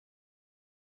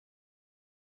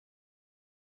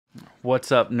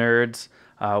What's up, nerds?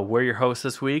 We're your hosts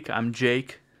this week. I'm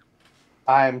Jake.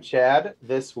 I'm Chad.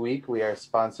 This week we are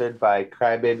sponsored by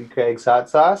Crybaby Craig's Hot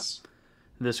Sauce.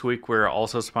 This week we're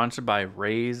also sponsored by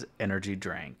Ray's Energy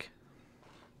Drink.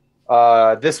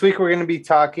 This week we're going to be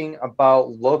talking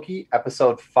about Loki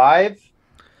episode 5.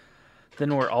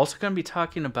 Then we're also going to be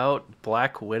talking about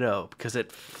Black Widow because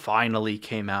it finally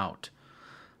came out.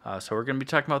 So we're going to be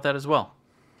talking about that as well.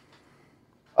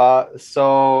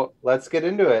 So let's get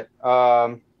into it.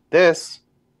 This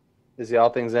is the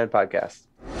All Things Nerd podcast.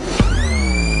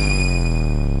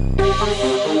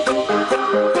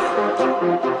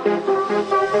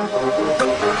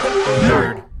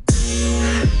 Nerd.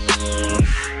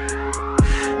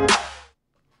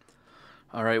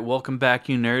 All right, welcome back,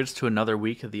 you nerds, to another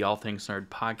week of the All Things Nerd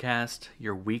podcast,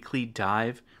 your weekly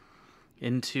dive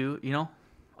into,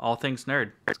 all things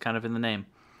nerd. It's kind of in the name.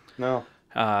 No.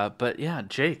 But yeah,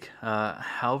 Jake,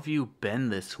 how have you been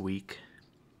this week?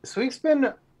 This week's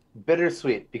been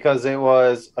bittersweet because it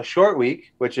was a short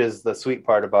week, which is the sweet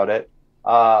part about it.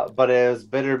 But it was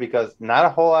bitter because not a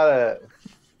whole lot of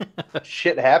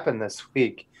shit happened this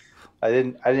week.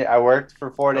 I worked for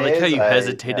 4 days. I like how you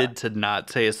hesitated to not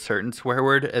say a certain swear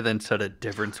word and then said a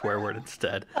different swear word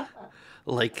instead.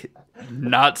 Like,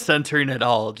 not centering at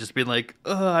all. Just being like,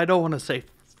 I don't want to say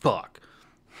fuck.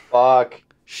 Fuck.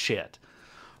 Shit.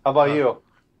 How about you?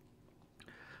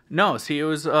 No, see, it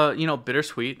was,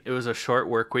 bittersweet. It was a short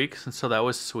work week, so that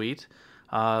was sweet.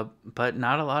 But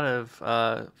not a lot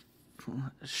of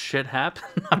shit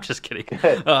happened. I'm just kidding.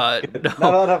 No. Not a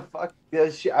lot of fuck.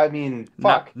 I mean,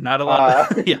 fuck. Not a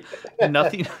lot. Yeah,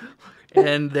 nothing.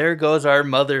 And there goes our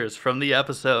mothers from the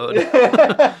episode.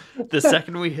 The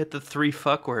second we hit the 3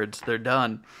 fuck words, they're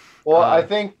done. Well, I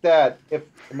think that if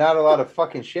not a lot of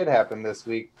fucking shit happened this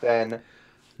week, then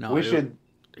we should.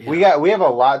 Yeah. We have a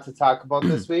lot to talk about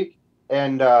this week,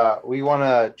 and we want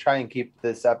to try and keep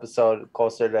this episode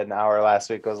closer to an hour. Last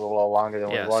week was a little longer than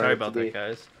we wanted. Sorry about that,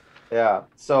 guys. Yeah.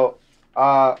 So,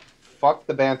 fuck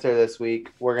the banter this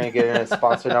week. We're gonna get into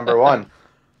sponsor number 1.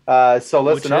 So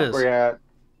listen up.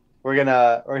 We're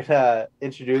gonna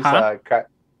introduce. I'm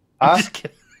just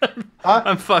kidding. Huh?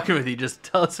 I'm fucking with you. Just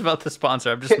tell us about the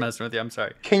sponsor. I'm just messing with you. I'm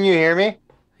sorry. Can you hear me?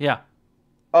 Yeah.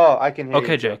 Oh, I can hear you.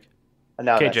 Okay, Jake.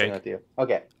 No, okay, messing Jake. with you.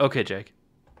 Okay. Okay, Jake.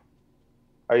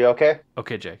 Are you okay?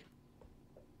 Okay, Jake.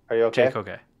 Are you okay? Jake,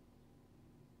 okay.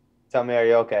 Tell me, are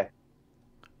you okay?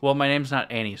 Well, my name's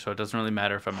not Annie, so it doesn't really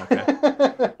matter if I'm okay.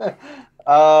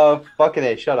 Fucking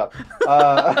A, shut up.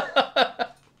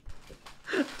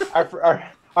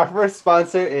 Our first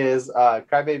sponsor is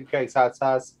Crybaby Craig's Hot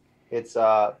Sauce. It's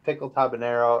pickled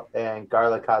habanero and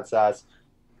garlic hot sauce.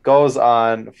 Goes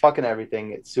on fucking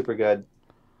everything. It's super good.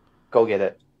 Go get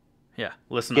it. Yeah,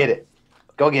 listen Get up. it.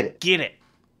 Go get it. Get it.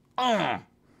 Hey,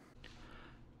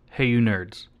 you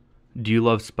nerds. Do you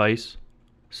love spice?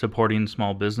 Supporting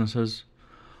small businesses?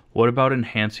 What about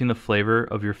enhancing the flavor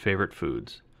of your favorite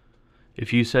foods?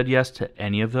 If you said yes to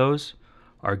any of those,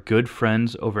 our good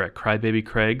friends over at Crybaby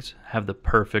Craig's have the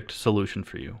perfect solution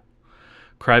for you.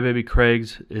 Crybaby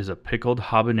Craig's is a pickled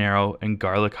habanero and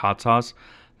garlic hot sauce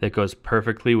that goes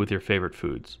perfectly with your favorite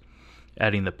foods,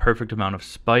 adding the perfect amount of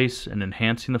spice and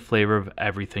enhancing the flavor of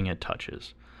everything it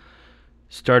touches.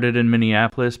 Started in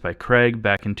Minneapolis by Craig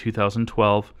back in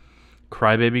 2012,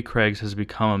 Crybaby Craig's has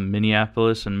become a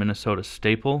Minneapolis and Minnesota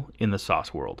staple in the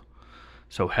sauce world.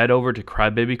 So head over to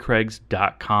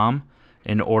crybabycraigs.com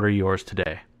and order yours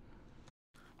today.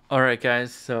 All right,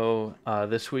 guys. So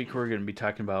this week we're going to be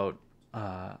talking about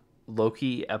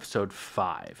Loki episode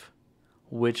 5,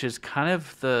 which is kind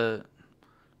of the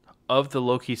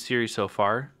Loki series so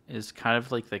far is kind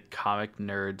of like the comic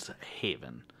nerds'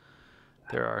 haven.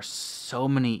 There are so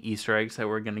many Easter eggs that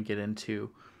we're going to get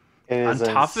into. On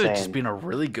top of it just being a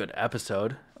really good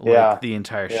episode, like the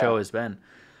entire show has been.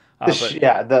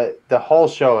 The whole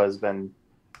show has been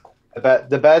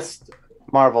the best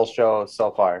Marvel show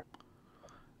so far.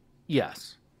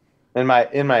 Yes, in my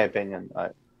opinion.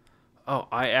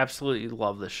 I absolutely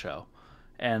love this show,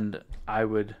 and I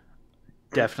would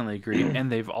definitely agree.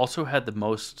 And they've also had the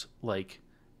most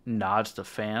nods to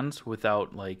fans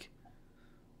without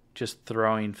just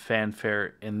throwing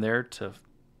fanfare in there to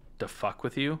fuck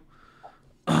with you.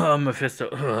 Mephisto.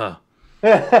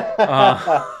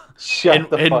 Shut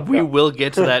the fuck up. We will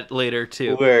get to that later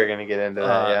too. We're gonna get into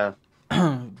that,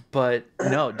 yeah. But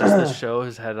no, just the show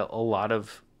has had a lot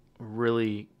of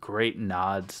really great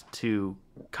nods to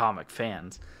comic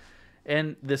fans,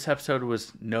 and this episode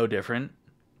was no different.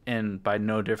 And by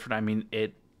no different, I mean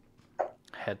it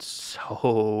had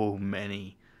so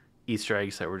many Easter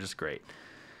eggs that were just great.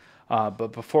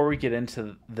 But before we get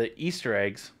into the Easter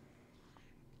eggs,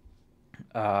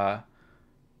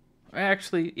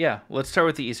 Actually, yeah. Let's start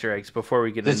with the Easter eggs before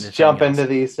we get into just jump into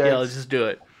the Easter eggs. Yeah, let's just do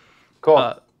it.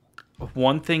 Cool.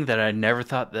 One thing that I never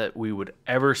thought that we would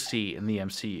ever see in the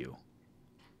MCU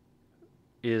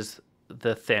is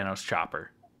the Thanos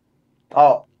chopper.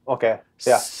 Oh, okay.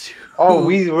 Yeah.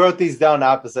 We wrote these down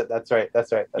opposite. That's right.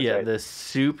 Yeah, the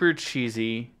super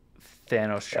cheesy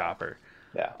Thanos chopper.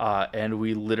 Yeah. And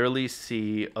we literally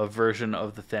see a version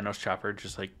of the Thanos chopper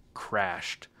just like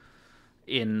crashed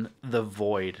in the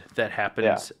void that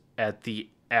happens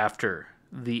after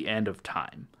the end of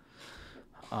time,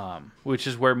 which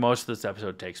is where most of this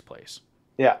episode takes place.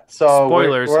 Yeah. So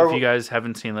spoilers if you guys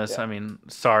haven't seen this. I mean,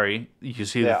 sorry, you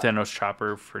see the Thanos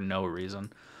chopper for no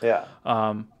reason. Yeah.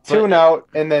 Tune out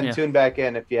and then tune back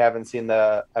in if you haven't seen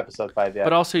the episode 5 yet.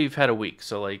 But also, you've had a week,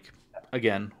 so like,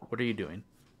 again, what are you doing?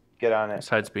 Get on it.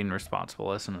 Besides being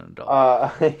responsible as an adult.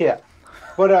 Yeah.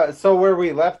 But so where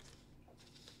we left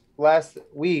last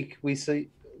week, we see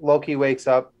Loki wakes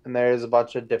up and there's a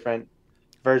bunch of different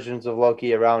versions of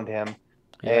Loki around him.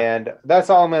 Yeah. And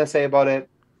that's all I'm going to say about it.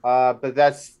 But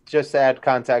that's just to add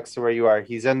context to where you are.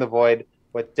 He's in the void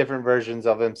with different versions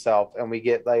of himself, and we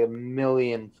get like a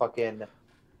million fucking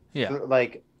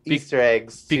Easter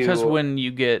eggs. Because when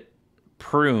you get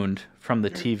pruned from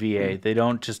the TVA, they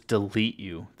don't just delete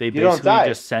you. They basically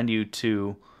just send you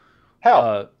to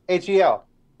hell. HEL.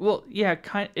 Well, yeah,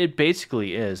 it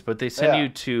basically is, but they send you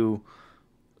to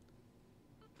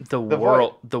the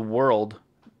world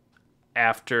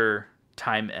after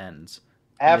time ends.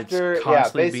 After it's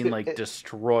constantly being like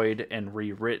destroyed and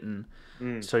rewritten,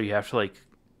 so you have to like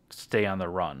stay on the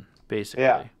run, basically.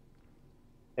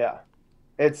 Yeah.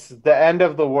 It's the end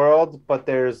of the world, but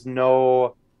there's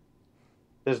nothing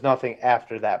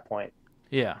after that point.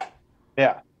 Yeah.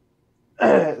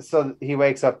 So he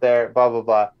wakes up there, blah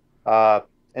blah blah.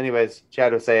 Anyways,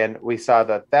 Chad was saying we saw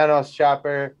the Thanos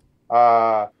chopper.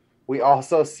 We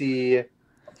also see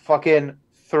fucking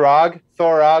Thorog.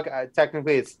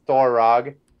 Technically, it's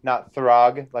Thorog, not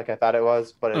Throg, like I thought it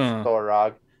was, but it's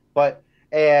Thorog.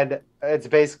 And it's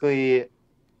basically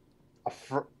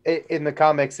in the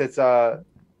comics, it's a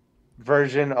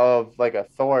version of like a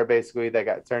Thor, basically, that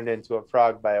got turned into a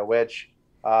frog by a witch.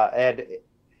 And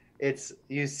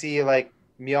you see like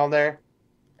Mjolnir,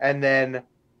 and then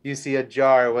you see a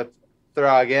jar with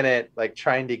Throg in it, like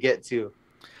trying to get to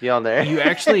Mjolnir. You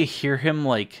actually hear him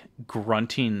like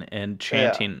grunting and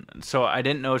chanting. Yeah. So I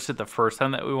didn't notice it the first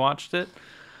time that we watched it.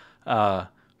 But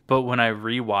when I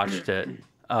rewatched it,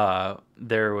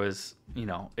 there was,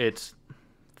 it's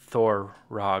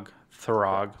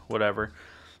Throg, whatever.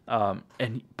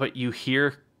 But you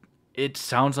hear, it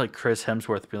sounds like Chris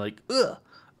Hemsworth being like, ugh.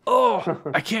 Oh,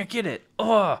 I can't get it.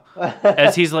 Oh,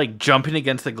 as he's like jumping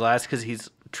against the glass because he's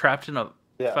trapped in a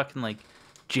fucking like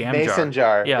mason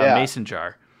jar. Yeah, mason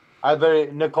jar.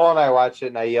 Nicole and I watched it,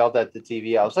 and I yelled at the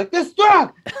TV. I was like, "This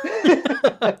dog!"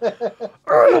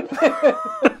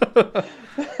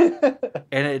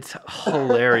 And it's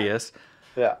hilarious.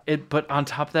 Yeah. But on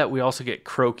top of that, we also get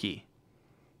Croki.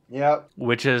 Yep.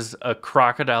 Which is a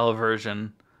crocodile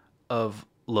version of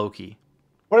Loki.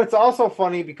 But it's also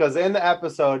funny because in the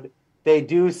episode, they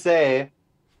do say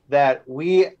that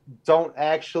we don't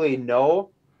actually know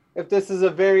if this is a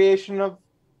variation of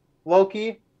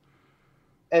Loki.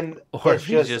 Or if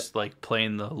he's just like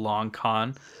playing the long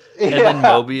con. And then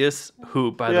Mobius,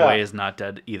 who, by the way, is not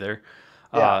dead either.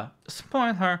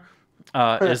 Spoiler,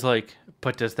 is like,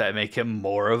 but does that make him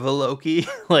more of a Loki?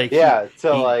 Like,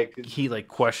 he like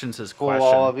questions his question.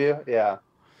 All of you, yeah,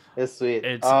 it's sweet.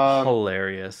 It's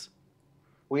hilarious.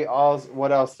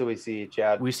 What else do we see,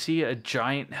 Chad? We see a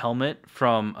giant helmet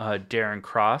from Darren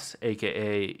Cross,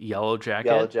 aka Yellow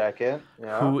Jacket.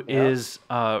 Who is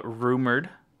rumored,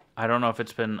 I don't know if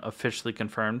it's been officially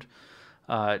confirmed,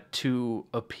 to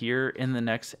appear in the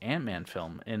next Ant-Man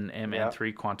film, in Ant-Man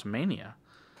 3 Quantumania.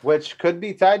 Which could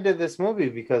be tied to this movie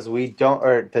because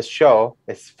this show,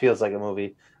 it feels like a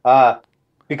movie,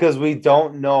 because we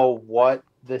don't know what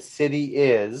the city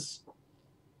is.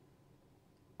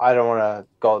 I don't want to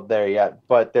go there yet,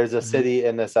 but there's a city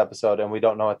in this episode, and we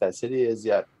don't know what that city is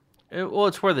yet.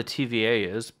 It's where the TVA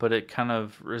is, but it kind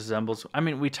of resembles... I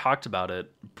mean, we talked about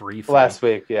it briefly. Last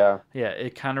week, yeah. Yeah,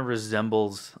 it kind of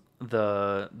resembles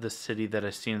the city that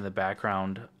I seen in the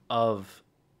background of,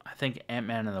 I think,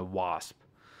 Ant-Man and the Wasp.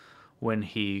 When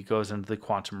he goes into the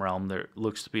quantum realm, there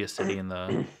looks to be a city in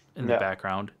the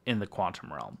background in the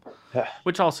quantum realm.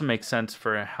 Which also makes sense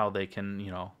for how they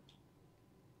can,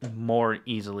 more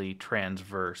easily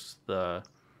transverse the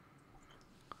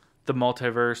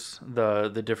multiverse,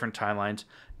 the different timelines,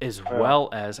 as well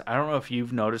as, I don't know if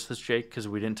you've noticed this, Jake, because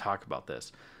we didn't talk about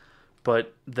this,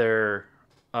 but they're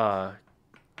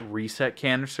reset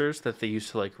canisters that they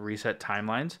use to like reset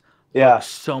timelines Yeah. look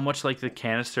so much like the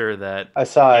canister that I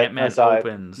saw it. Ant-Man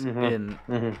opens in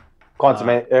Not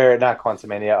Quantumania.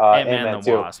 Ant-Man the Ant-Man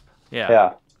 2. Wasp.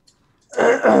 Yeah.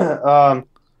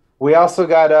 We also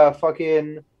got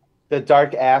fucking the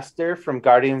Dark Aster from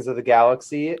Guardians of the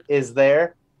Galaxy is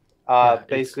there.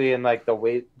 Basically in like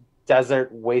the desert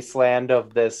wasteland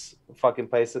of this fucking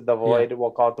place at the Void.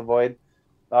 We'll call it the Void.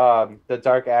 The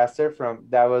Dark Aster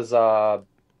was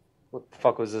what the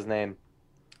fuck was his name?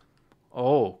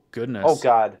 Oh goodness. Oh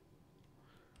god.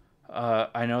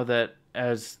 I know that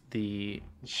as the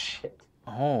shit.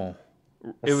 Oh,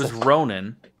 it was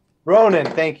Ronan. Ronan,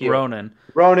 thank you.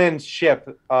 Ronan's ship,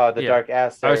 the Dark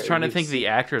Aster. I was trying to think of the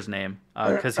actor's name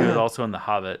because he was also in The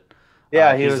Hobbit.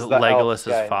 Yeah, he was was the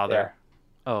Legolas's father.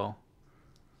 Yeah. Oh.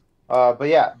 But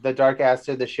yeah, the Dark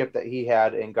Aster, the ship that he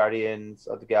had in Guardians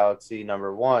of the Galaxy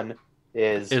 #1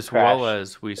 is as crashed. well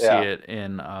as we see it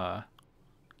in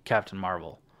Captain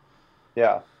Marvel.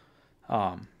 Yeah.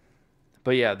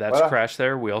 But yeah, that's crashed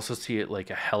there. We also see it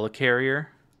like a helicarrier.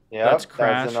 Yeah, that's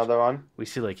crashed. That's another one. We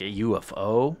see like a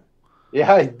UFO.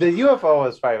 Yeah, the UFO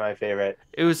was probably my favorite.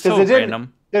 It was so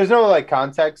random. There's no like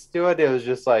context to it. It was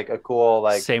just like a cool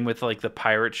like. Same with like the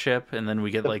pirate ship, and then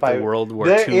we get like the World War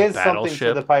II battleship. There is something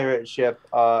to the pirate ship,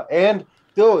 and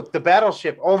dude, the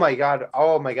battleship. Oh my god,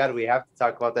 we have to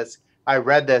talk about this. I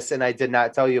read this and I did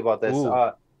not tell you about this.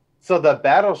 So the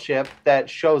battleship that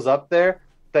shows up there,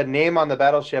 the name on the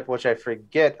battleship, which I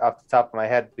forget off the top of my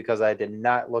head because I did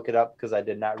not look it up because I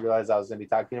did not realize I was going to be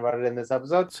talking about it in this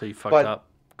episode. So you fucked up.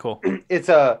 Cool. It's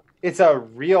a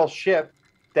real ship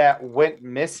that went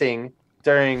missing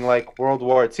during like World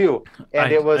War II,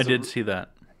 and I did see that.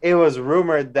 It was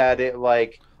rumored that it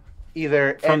like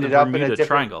either ended up in a different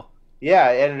triangle.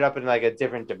 Yeah, it ended up in like a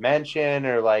different dimension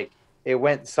or like it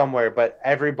went somewhere, but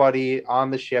everybody on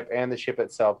the ship and the ship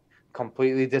itself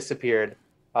completely disappeared.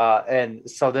 And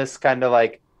so this kind of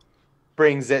like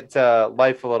brings it to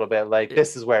life a little bit. Like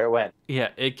this is where it went. Yeah,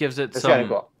 it gives it it's some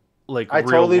cool. Like I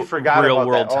totally forgot real about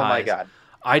world that. ties. Oh my god,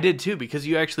 I did too because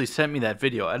you actually sent me that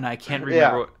video and I can't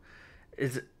remember.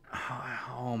 What,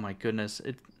 oh my goodness,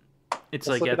 it's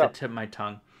like at the tip of my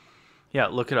tongue. Yeah,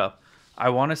 look it up. I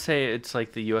want to say it's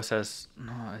like the USS.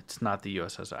 No, it's not the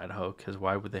USS Idaho because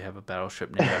why would they have a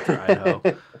battleship named after Idaho?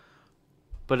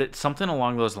 But it's something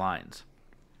along those lines.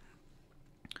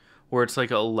 Where it's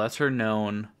like a lesser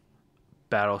known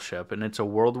battleship and it's a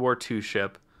World War II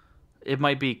ship. It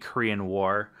might be Korean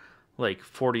War, like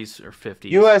 40s or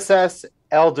 50s. USS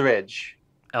Eldridge.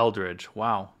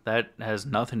 Wow, that has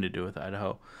nothing to do with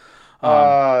Idaho.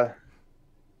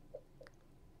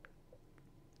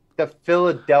 The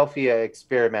Philadelphia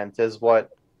experiment is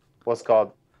what's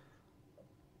called.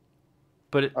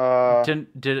 But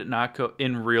did it not go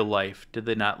in real life? Did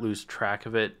they not lose track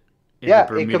of it? Yeah,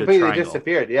 it completely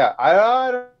disappeared. Yeah,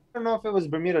 I don't know if it was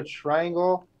Bermuda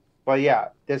Triangle, but yeah,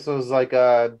 this was like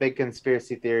a big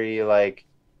conspiracy theory. Like,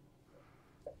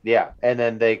 yeah, and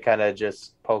then they kind of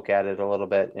just poke at it a little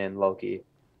bit in Loki,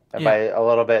 and by a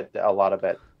little bit, a lot of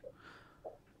it.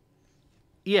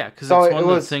 Yeah, because it's one of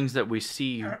those things that we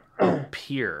see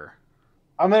appear.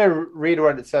 I'm gonna read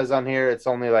what it says on here. It's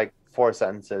only like 4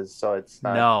 sentences, so it's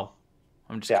not. No,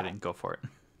 I'm just kidding. Go for it.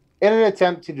 In an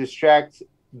attempt to distract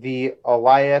the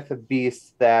Goliath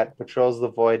beast that patrols the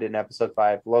void in episode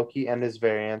 5, Loki and his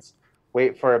variants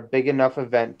wait for a big enough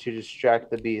event to distract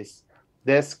the beast.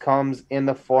 This comes in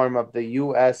the form of the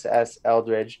USS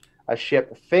Eldridge, a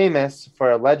ship famous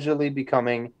for allegedly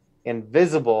becoming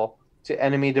invisible to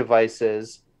enemy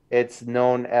devices. It's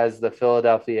known as the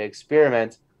Philadelphia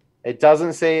experiment. It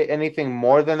doesn't say anything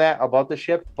more than that about the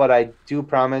ship, but I do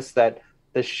promise that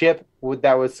the ship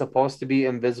that was supposed to be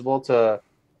invisible to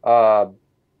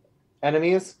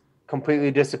enemies completely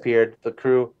disappeared. The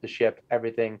crew, the ship,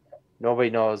 everything.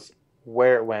 Nobody knows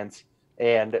where it went.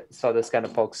 And so this kind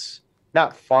of pokes,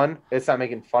 not fun. It's not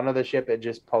making fun of the ship. It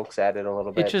just pokes at it a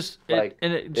little bit. It just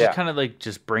kind of like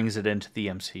just brings it into the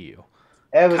MCU.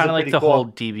 It was kind of like the cool. whole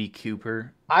DB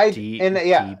Cooper. DB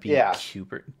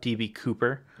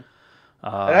Cooper.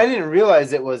 And I didn't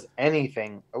realize it was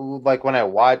anything. Like when I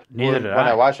watched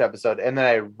the episode, and then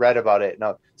I read about it.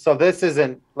 No, so this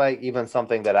isn't like even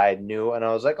something that I knew, and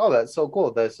I was like, "Oh, that's so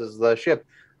cool! This is the ship."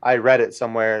 I read it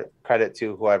somewhere. Credit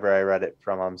to whoever I read it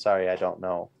from. I'm sorry, I don't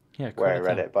know where I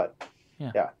read it, but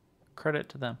yeah, credit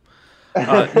to them.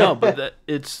 No, but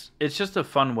it's just a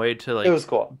fun way to like. It was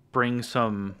cool. Bring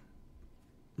some,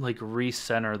 like,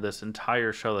 recenter this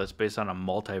entire show that's based on a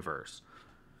multiverse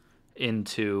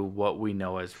into what we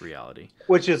know as reality.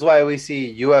 Which is why we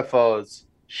see UFOs,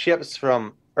 ships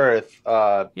from Earth.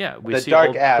 Yeah, we The see Dark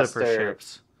old Clipper Aster.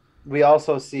 ships. We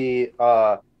also see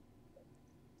a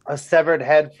severed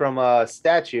head from a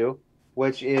statue,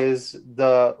 which is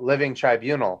the Living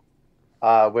Tribunal,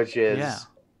 which is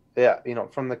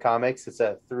from the comics. It's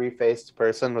a three-faced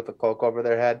person with a cloak over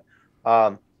their head.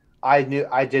 I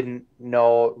didn't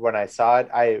know when I saw it.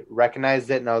 I recognized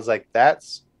it and I was like,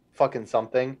 that's fucking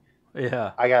something.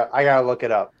 Yeah. I gotta look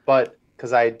it up, but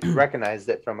because I recognized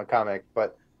it from a comic.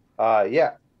 But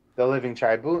the Living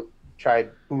Tribunal.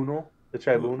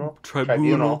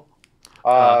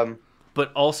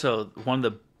 But also one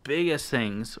of the biggest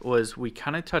things was, we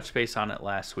kind of touched base on it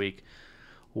last week,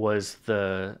 was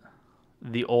the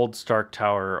old Stark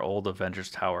Tower, old Avengers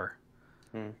Tower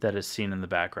that is seen in the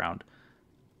background.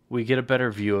 We get a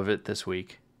better view of it this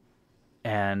week,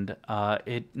 and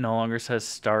it no longer says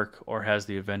Stark or has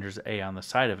the Avengers A on the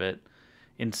side of it.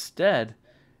 Instead,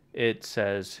 it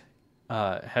says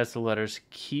has the letters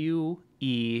QENG.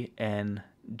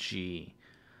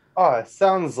 Oh, it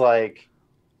sounds like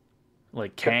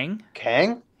Kang.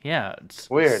 Kang? Yeah, it's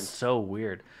weird. It's so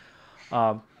weird.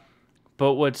 But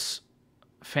what's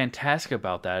fantastic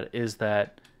about that is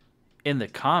that in the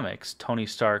comics, Tony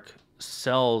Stark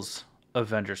sells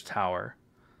Avengers Tower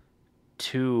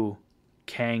to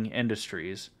Kang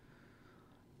Industries,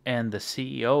 and the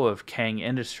CEO of Kang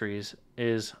Industries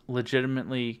is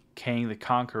legitimately Kang the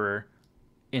Conqueror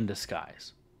in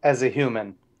disguise. As a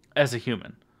human.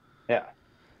 Yeah.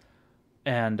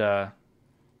 And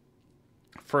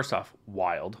first off,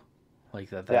 wild. Like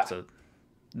that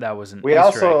that was an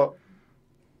Easter egg.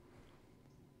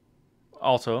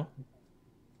 Also,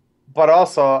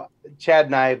 Chad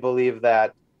and I believe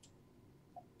that.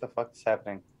 What the fuck is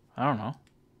happening? I don't know.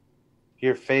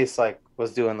 Your face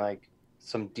was doing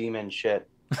some demon shit.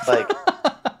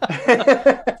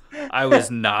 I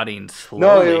was nodding slowly.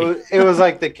 No, it was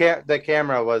like the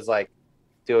camera was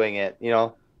doing it.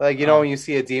 When you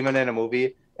see a demon in a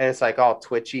movie and it's all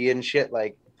twitchy and shit.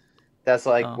 That's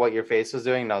what your face was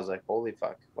doing. And I was like, holy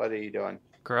fuck, what are you doing?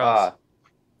 Gross.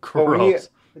 Gross.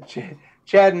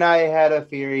 Chad and I had a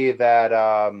theory that,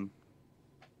 oh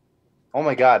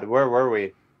my God, where were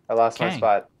we? I lost my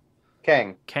spot.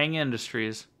 Kang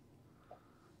Industries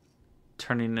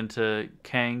turning into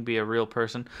Kang, be a real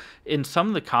person. In some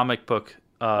of the comic book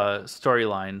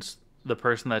storylines, the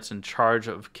person that's in charge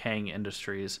of Kang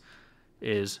Industries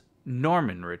is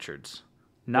Norman Richards.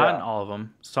 Not in all of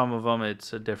them. Some of them,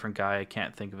 it's a different guy. I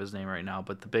can't think of his name right now,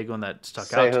 but the big one that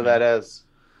stuck out to me. Say who that is.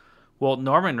 Well,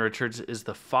 Norman Richards is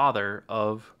the father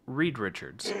of Reed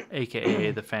Richards,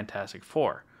 a.k.a. the Fantastic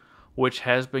Four, which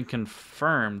has been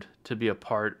confirmed to be a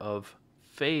part of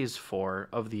Phase 4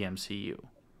 of the MCU.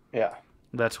 Yeah.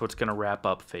 That's what's going to wrap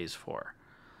up Phase 4.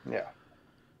 Yeah.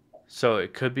 So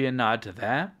it could be a nod to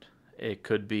that. It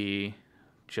could be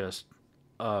just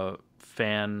a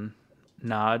fan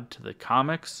nod to the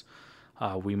comics.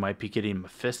 We might be getting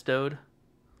Mephisto'd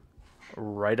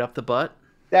right up the butt.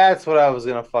 That's what I was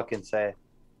going to fucking say.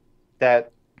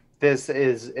 That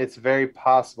it's very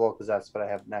possible, because that's what I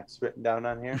have next written down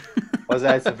on here, was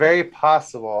that it's very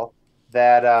possible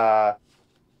that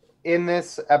in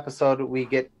this episode we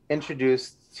get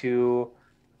introduced to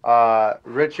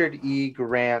Richard E.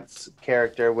 Grant's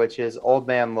character, which is Old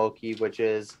Man Loki, which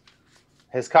is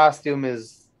his costume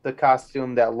is the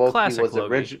costume that Loki was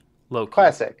originally.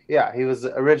 Classic. Yeah, he was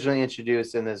originally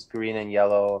introduced in this green and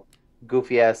yellow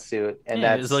goofy ass suit, and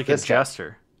that's he's like a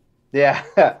jester. Yeah.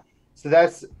 So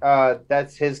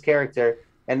that's his character.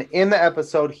 And in the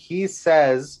episode, he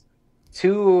says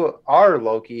to our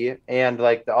Loki and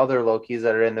the other Lokis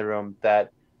that are in the room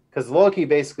that, because Loki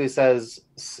basically says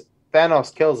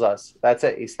Thanos kills us. That's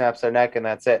it. He snaps our neck and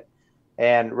that's it.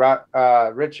 And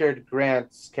Richard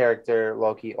Grant's character,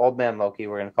 Loki, Old Man Loki,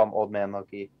 we're going to call him Old Man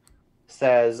Loki,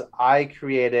 says, I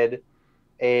created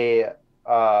a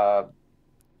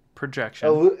projection.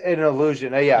 An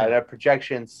illusion. A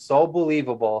projection so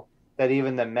believable that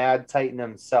even the Mad Titan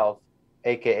himself,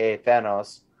 a.k.a.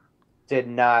 Thanos, did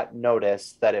not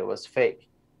notice that it was fake.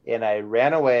 And I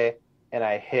ran away and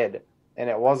I hid. And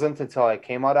it wasn't until I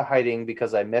came out of hiding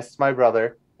because I missed my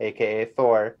brother, a.k.a.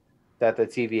 Thor, that the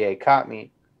TVA caught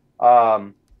me.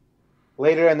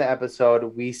 Later in the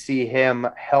episode, we see him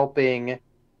helping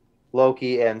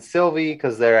Loki and Sylvie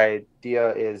because their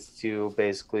idea is to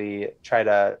basically try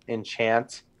to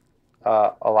enchant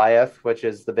Alioth, which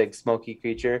is the big smoky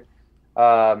creature.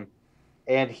 And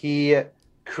he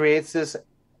creates this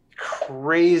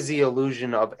crazy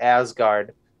illusion of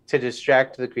Asgard to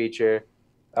distract the creature,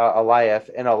 Alioth,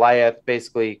 and Alioth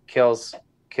basically kills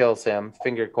him,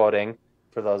 finger quoting,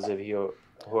 for those of you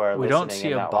who are listening. We don't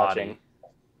see and a not body. Watching.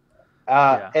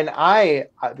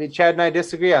 And Chad and I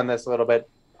disagree on this a little bit.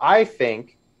 I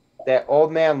think that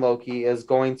Old Man Loki is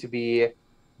going to be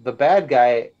the bad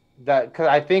guy. Because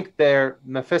I think they're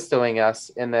Mephistoing us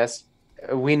in this.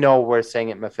 We know we're saying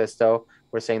it Mephisto.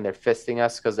 We're saying they're fisting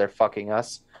us because they're fucking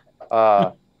us.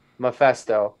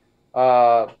 Mephisto.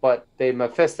 But they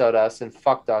Mephistoed us and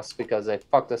fucked us because they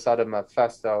fucked us out of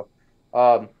Mephisto.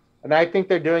 And I think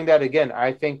they're doing that again.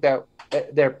 I think that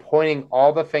they're pointing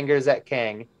all the fingers at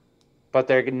Kang, but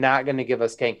they're not going to give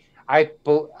us Kang. I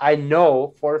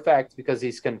know for a fact, because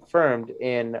he's confirmed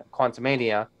in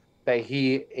Quantumania, that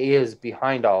he is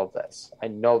behind all of this. I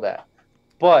know that.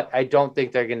 But I don't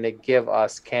think they're going to give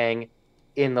us Kang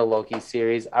in the Loki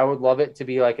series. I would love it to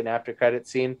be like an after credit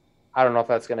scene. I don't know if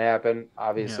that's going to happen,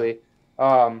 obviously.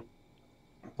 Yeah.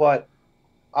 But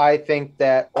I think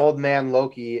that Old Man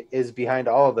Loki is behind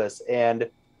all of this. And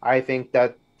I think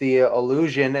that the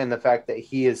illusion and the fact that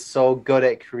he is so good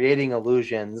at creating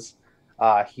illusions,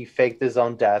 he faked his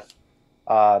own death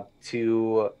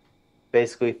to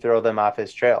basically throw them off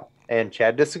his trail. And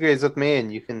Chad disagrees with me,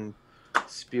 and you can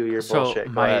spew your bullshit.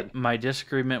 My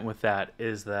disagreement with that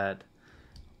is that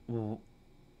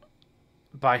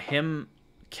by him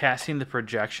casting the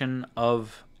projection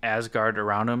of Asgard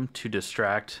around him to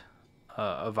distract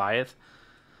Alioth.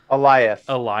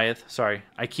 Sorry,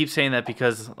 I keep saying that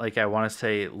because like I want to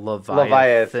say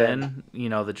Leviathan, you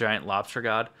know, the giant lobster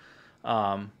god,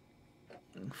 from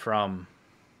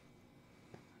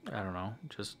I don't know,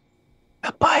 just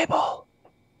the Bible.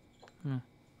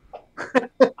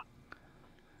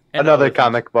 Another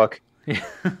comic book.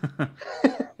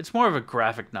 It's more of a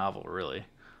graphic novel, really.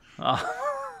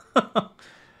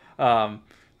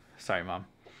 Sorry, Mom.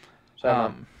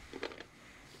 Mom.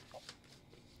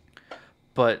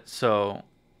 But so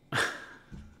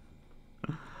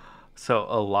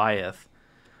Alioth,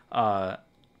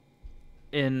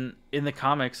 in the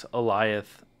comics,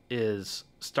 Alioth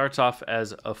starts off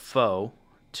as a foe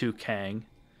to Kang,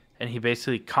 and he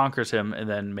basically conquers him and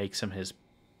then makes him his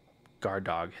guard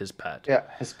dog, his pet. Yeah,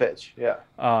 his bitch. Yeah.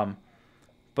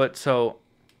 But so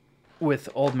with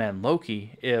Old Man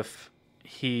Loki, if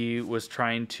he was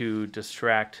trying to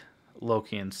distract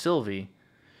Loki and Sylvie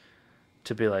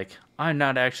to be like, I'm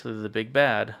not actually the big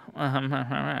bad,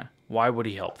 why would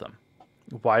he help them?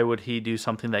 Why would he do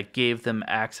something that gave them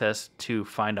access to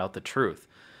find out the truth?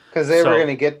 Because they were going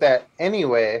to get that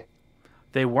anyway.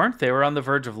 They weren't. They were on the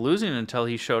verge of losing until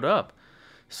he showed up.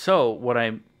 So what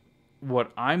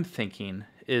I'm thinking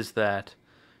is that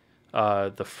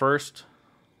I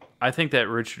think that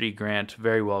Richard E. Grant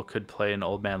very well could play an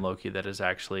Old Man Loki that is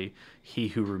actually He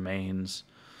Who Remains,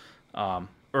 or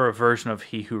a version of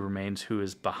He Who Remains who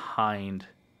is behind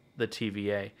the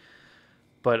TVA.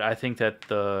 But I think that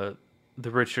the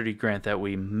Richard E. Grant that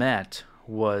we met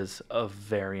was a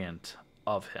variant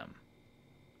of him.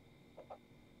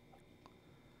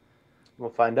 We'll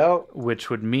find out.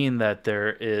 Which would mean that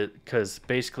there is, because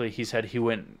basically he said he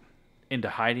went into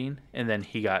hiding and then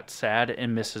he got sad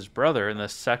and missed his brother, and the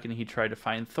second he tried to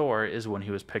find Thor is when he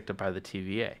was picked up by the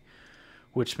TVA,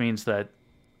 which means that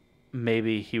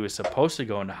maybe he was supposed to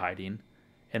go into hiding,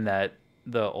 and that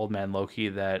the Old Man Loki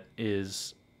that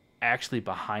is actually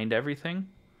behind everything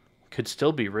could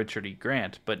still be Richard E.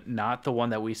 Grant, but not the one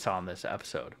that we saw in this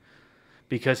episode,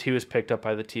 because he was picked up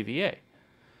by the TVA,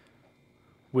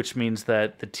 which means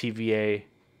that the TVA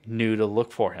knew to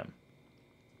look for him.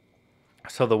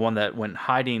 So the one that went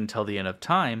hiding till the end of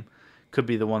time could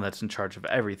be the one that's in charge of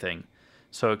everything.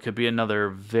 So it could be another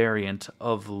variant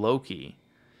of Loki,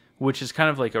 which is kind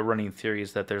of like a running theory,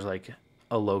 is that there's like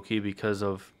a Loki because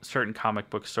of certain comic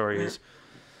book stories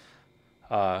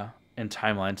and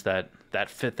timelines that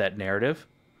fit that narrative.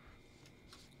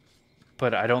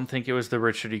 But I don't think it was the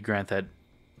Richard E. Grant that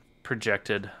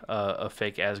projected a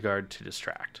fake Asgard to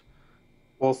distract.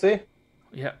 We'll see.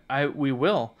 Yeah, we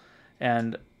will.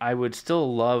 And I would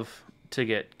still love to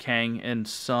get Kang in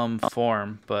some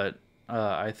form, but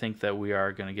I think that we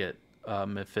are going to get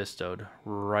Mephisto'd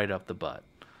right up the butt.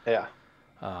 Yeah.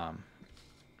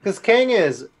 Because Kang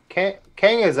is a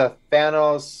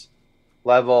Thanos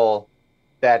level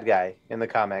bad guy in the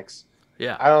comics.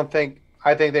 Yeah. I think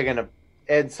they're gonna,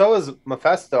 and so is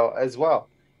Mephisto as well.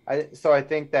 So I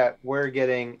think that we're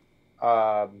getting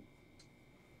they're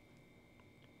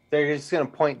just gonna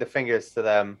point the fingers to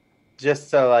them just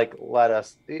to like let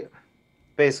us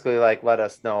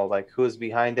know like who's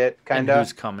behind it, kind of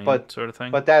who's coming, sort of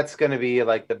thing. But that's gonna be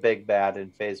like the big bad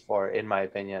in Phase 4, in my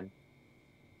opinion.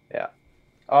 Yeah.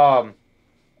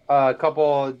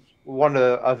 One of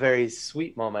the very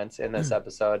sweet moments in this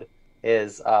episode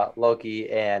is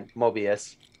Loki and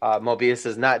Mobius. Mobius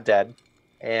is not dead,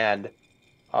 and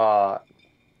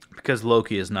Because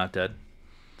Loki is not dead.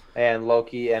 And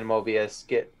Loki and Mobius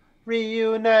get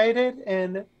reunited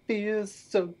and it feels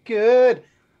so good.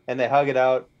 And they hug it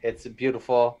out. It's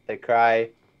beautiful. They cry.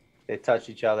 They touch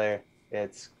each other.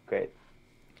 It's great.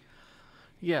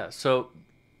 Yeah, so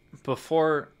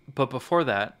before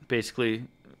that, basically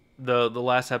the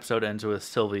last episode ends with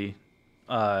Sylvie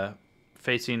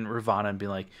facing Ravonna and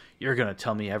being like, "You're gonna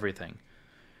tell me everything,"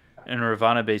 and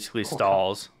Ravonna basically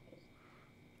stalls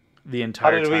the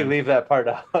entire time. How did we leave that part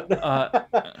out?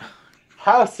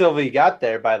 How Sylvie got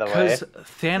there, by the way. Because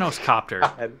Thanos copter.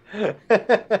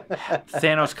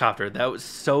 Thanos copter. That was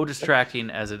so distracting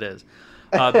as it is.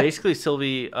 Basically,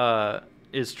 Sylvie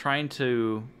is trying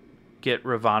to get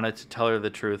Ravonna to tell her the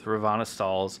truth. Ravonna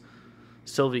stalls.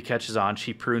 Sylvie catches on.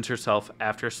 She prunes herself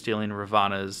after stealing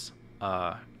Ravonna's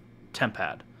temp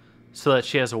pad so that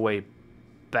she has a way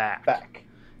back.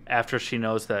 After she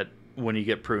knows that when you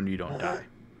get pruned, you don't die.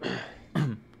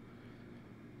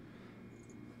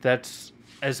 That's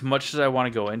as much as I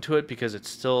want to go into it because it's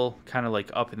still kind of like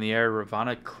up in the air.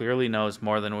 Ravonna clearly knows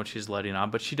more than what she's letting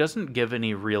on, but she doesn't give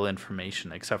any real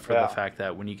information except for the fact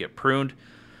that when you get pruned,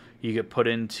 you get put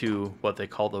into what they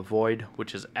call the void,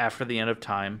 which is after the end of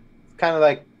time. Kind of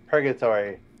like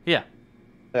purgatory. Yeah.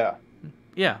 Yeah.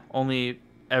 Yeah, only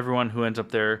everyone who ends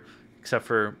up there, except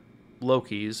for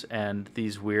Loki's and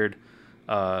these weird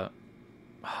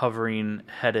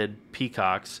hovering-headed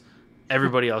peacocks,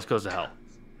 everybody else goes to hell.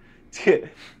 Dude,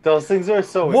 those things are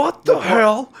so weird. What the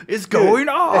hell is going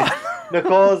on?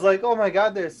 Nicole was like, "Oh my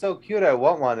god, they're so cute. I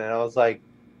want one." And I was like,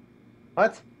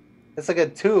 "What?" It's like a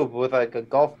tube with like a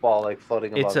golf ball like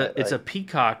floating above it. It's a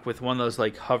peacock with one of those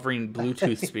like hovering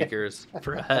Bluetooth speakers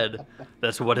for a head.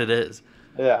 That's what it is.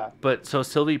 Yeah. But so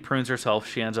Sylvie prunes herself.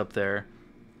 She ends up there.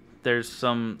 There's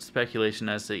some speculation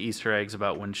as to Easter eggs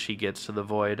about when she gets to the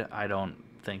void. I don't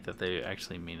think that they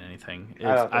actually mean anything.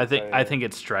 I think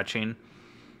it's stretching.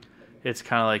 It's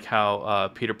kind of like how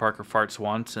Peter Parker farts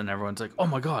once and everyone's like, "Oh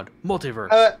my god,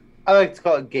 multiverse." I like to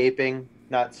call it gaping,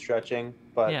 not stretching.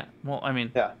 But yeah, well, I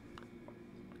mean, yeah.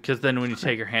 Because then when you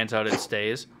take your hands out, it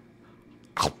stays.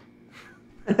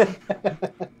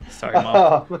 Sorry,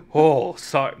 Mom. Oh,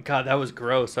 sorry. God, that was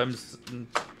gross. I'm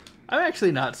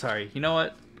actually not sorry. You know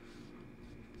what?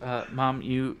 Mom,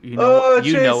 you know what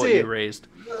you raised.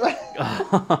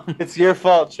 It's your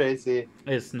fault, Tracy.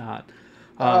 It's not.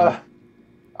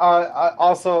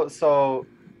 Also, so.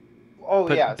 Oh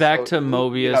but yeah. Back to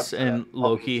Mobius and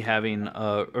Loki having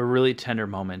a really tender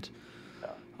moment.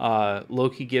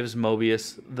 Loki gives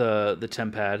Mobius the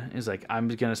temp pad. He's like, "I'm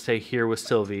gonna stay here with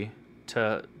Sylvie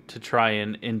to try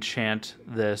and enchant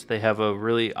this." They have a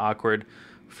really awkward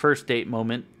first date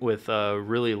moment with a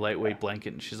really lightweight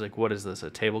blanket, and she's like, "What is this? A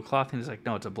tablecloth?" And he's like,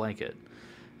 "No, it's a blanket."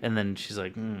 And then she's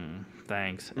like,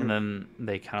 "Thanks." And then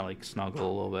they kind of like snuggle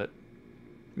a little bit.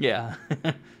 Yeah,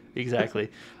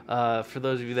 exactly. For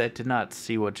those of you that did not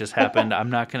see what just happened, I'm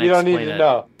not going to explain it. You don't need to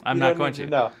know. I'm not going to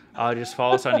know. Just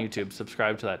follow us on YouTube.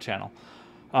 Subscribe to that channel.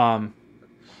 But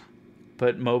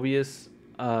Mobius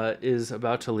is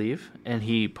about to leave, and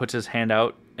he puts his hand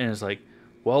out and is like,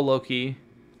 "Well, Loki,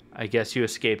 I guess you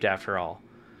escaped after all."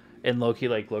 And Loki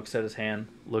like looks at his hand,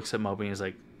 looks at Moby, and he's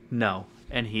like, "No."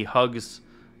 And he hugs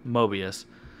Mobius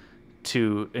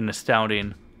to an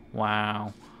astounding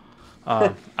wow.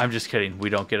 I'm just kidding. We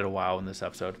don't get a wow in this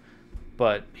episode.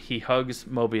 But he hugs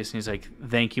Mobius and he's like,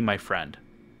 "Thank you, my friend."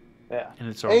 Yeah. And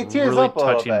it's a really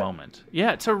touching moment.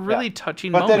 Yeah, it's a really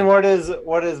touching moment. But then what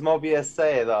does Mobius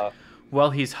say, though? While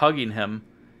he's hugging him,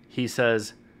 he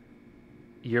says,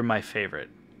 "You're my favorite."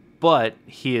 But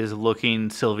he is looking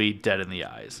Sylvie dead in the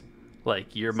eyes.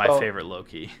 Like, "You're my favorite,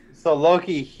 Loki." So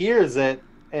Loki hears it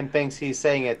and thinks he's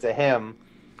saying it to him,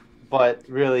 but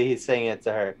really he's saying it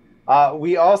to her.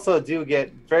 We also do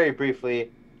get, very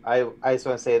briefly, I just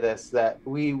want to say this, that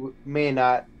we may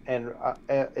not, and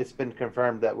it's been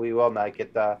confirmed that we will not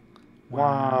get the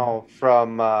wow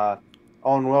from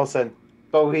Owen Wilson,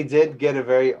 but we did get a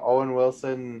very Owen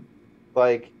Wilson,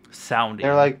 like, sounding.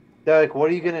 They're like, "What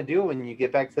are you going to do when you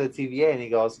get back to the TVA?" And he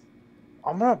goes,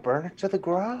 "I'm going to burn it to the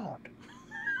ground."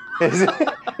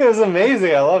 It was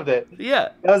amazing. I loved it.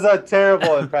 Yeah. That was a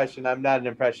terrible impression. I'm not an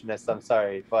impressionist. I'm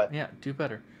sorry. But yeah, do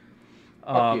better.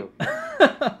 Fuck you.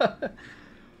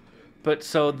 But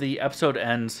so the episode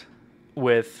ends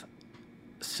with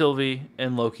Sylvie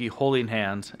and Loki holding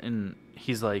hands, and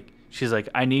she's like,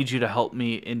 "I need you to help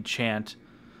me enchant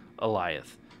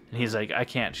Eliath." And he's like, "I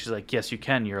can't." She's like, "Yes, you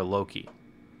can. You're a Loki."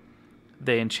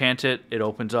 They enchant it. It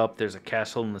opens up. There's a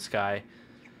castle in the sky.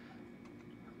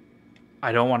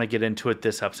 I don't want to get into it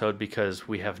this episode because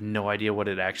we have no idea what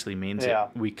it actually means. Yeah.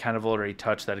 We kind of already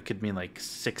touched that it could mean like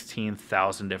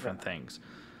 16,000 different things.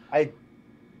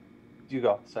 You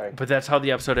go, sorry. But that's how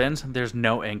the episode ends. There's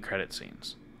no end credit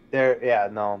scenes.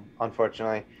 No,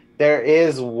 unfortunately. There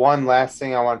is one last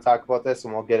thing I want to talk about this,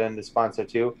 and we'll get into sponsor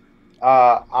too.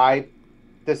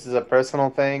 This is a personal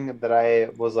thing that I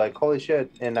was like, holy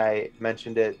shit, and I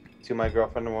mentioned it to my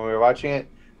girlfriend when we were watching it,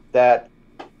 that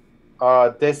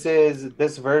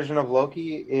this version of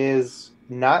Loki is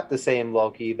not the same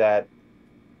Loki that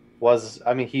was.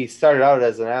 I mean, he started out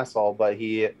as an asshole, but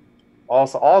he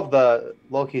also, all of the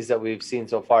Lokis that we've seen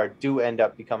so far do end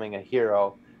up becoming a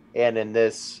hero. And in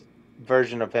this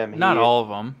version of him, not all of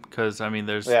them, because I mean,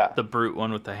 there's the brute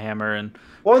one with the hammer and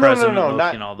President Loki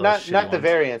not, and all those not the ones.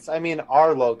 variants. I mean,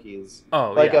 our Lokis.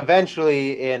 Oh, like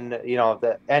eventually in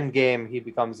the end game, he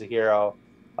becomes a hero,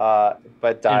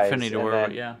 but dies. Infinity War,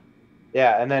 yeah.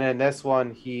 Yeah, and then in this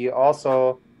one, he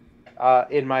also,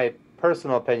 in my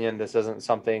personal opinion, this isn't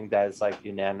something that is like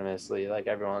unanimously like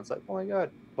everyone's like, oh my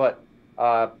god, but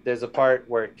there's a part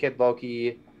where Kid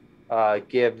Loki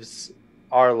gives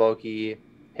our Loki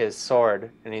his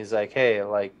sword, and he's like, hey,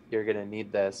 like, you're gonna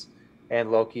need this, and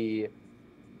Loki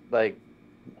like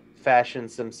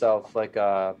fashions himself like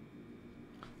a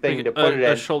thing to put it in,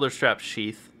 a shoulder strap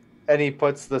sheath, and he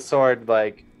puts the sword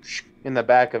like in the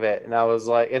back of it, and I was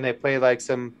like, and they play like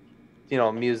some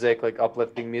music, like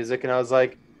uplifting music, and I was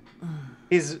like,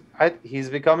 he's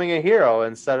becoming a hero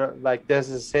instead of like, this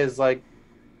is his like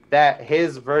that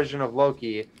his version of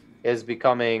Loki is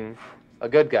becoming a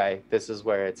good guy. This is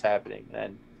where it's happening.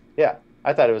 And yeah,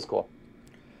 I thought it was cool.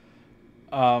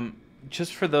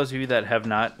 Just for those of you that have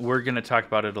not, we're going to talk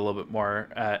about it a little bit more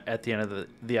at the end of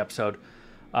the episode.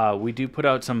 We do put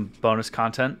out some bonus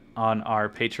content on our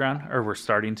Patreon, or we're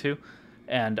starting to.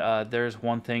 And there's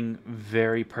one thing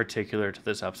very particular to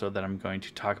this episode that I'm going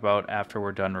to talk about after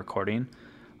we're done recording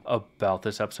about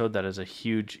this episode that is a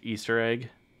huge Easter egg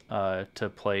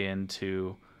to play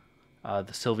into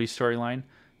the Sylvie storyline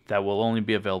that will only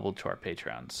be available to our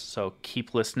Patreons. So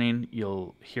keep listening.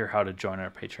 You'll hear how to join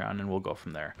our Patreon, and we'll go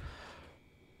from there.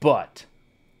 But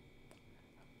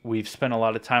we've spent a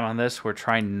lot of time on this. We're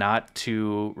trying not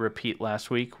to repeat last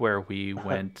week where we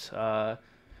went, an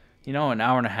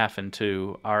hour and a half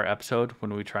into our episode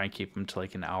when we try and keep them to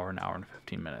like an hour and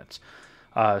 15 minutes.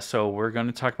 So we're going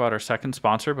to talk about our second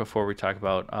sponsor before we talk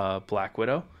about Black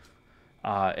Widow.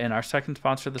 And our second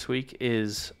sponsor this week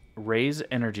is Raise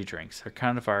Energy Drinks. They're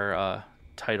kind of our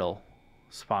title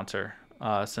sponsor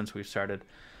since we've started.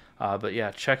 But yeah,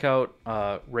 check out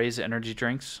Raise Energy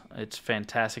Drinks. It's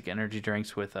fantastic energy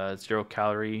drinks with 0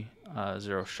 calorie,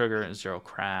 0 sugar, and 0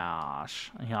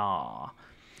 crash. Yeah.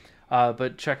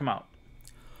 But check them out.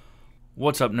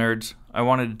 What's up, nerds? I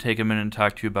wanted to take a minute and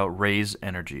talk to you about Raise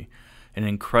Energy, an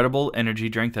incredible energy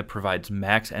drink that provides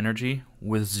max energy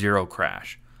with 0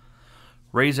 crash.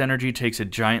 Raise Energy takes a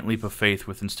giant leap of faith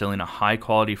with instilling a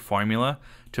high-quality formula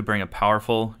to bring a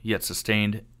powerful, yet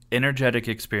sustained, energetic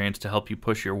experience to help you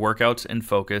push your workouts and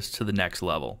focus to the next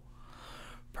level.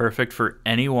 Perfect for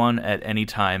anyone at any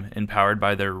time, empowered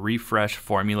by their Refresh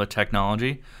formula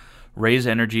technology, Raise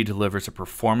Energy delivers a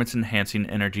performance-enhancing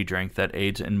energy drink that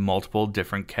aids in multiple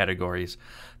different categories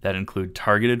that include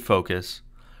targeted focus,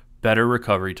 better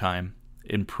recovery time,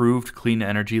 improved clean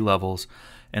energy levels,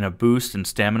 and a boost in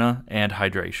stamina and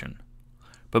hydration.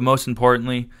 But most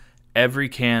importantly, every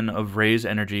can of Raise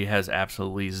Energy has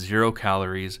absolutely 0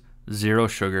 calories, 0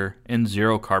 sugar, and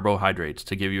 0 carbohydrates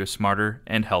to give you a smarter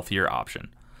and healthier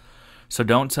option. So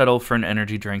don't settle for an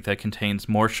energy drink that contains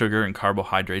more sugar and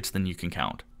carbohydrates than you can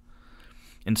count.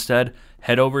 Instead,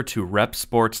 head over to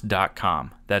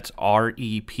repsports.com. That's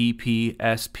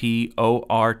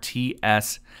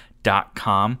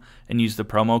REPPSPORTS.com and use the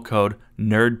promo code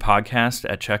NERDPODCAST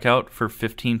at checkout for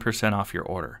 15% off your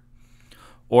order.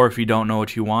 Or if you don't know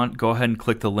what you want, go ahead and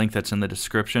click the link that's in the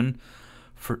description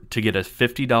to get a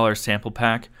 $50 sample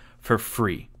pack for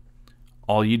free.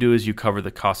 All you do is you cover the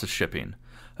cost of shipping.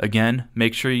 Again,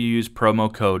 make sure you use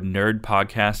promo code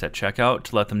NERDPODCAST at checkout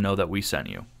to let them know that we sent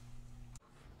you.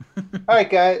 All right,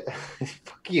 guys.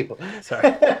 Fuck you.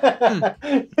 Sorry.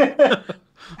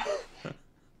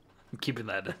 I'm keeping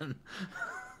that in.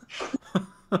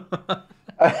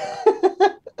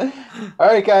 All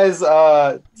right, guys.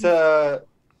 The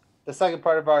second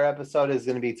part of our episode is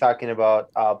going to be talking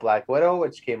about Black Widow,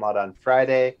 which came out on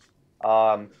Friday.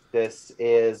 This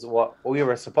is what we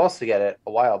were supposed to get it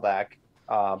a while back.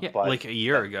 But, like a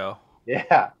year ago.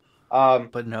 Yeah.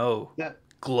 But no.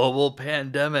 Global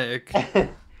pandemic.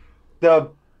 The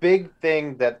big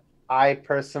thing that I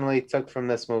personally took from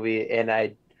this movie, and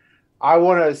I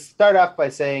want to start off by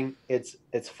saying it's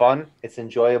fun, it's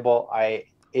enjoyable. I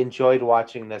enjoyed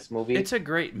watching this movie, It's a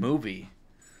great movie,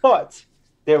 but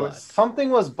there was but something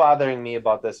was bothering me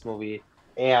about this movie.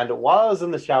 And while I was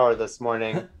in the shower this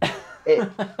morning,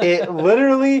 it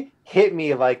literally hit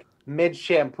me like mid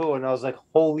shampoo, and I was like,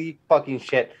 "Holy fucking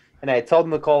shit!" And I told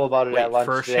Nicole about it at wait, lunch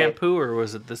first today. shampoo or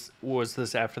was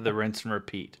this after the rinse and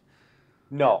repeat?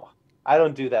 No, I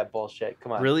don't do that bullshit.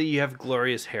 Come on. Really, you have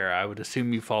glorious hair. I would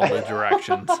assume you followed the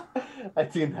directions. I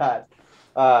do not.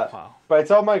 Uh, Wow. but I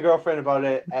told my girlfriend about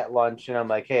it at lunch, and I'm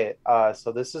like, "Hey,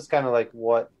 so this is kind of like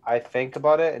what I think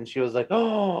about it," and she was like,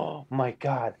 "Oh my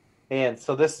god!" And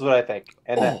so this is what I think,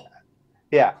 and then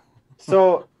yeah,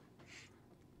 so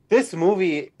this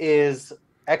movie is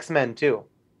X-Men 2.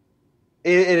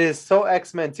 It is so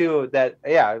X-Men 2 that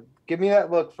yeah, give me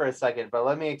that look for a second, but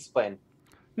let me explain.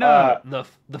 No.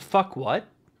 The fuck what?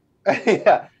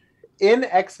 Yeah, in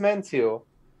X-Men 2,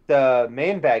 the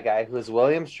main bad guy, who is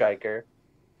William Stryker,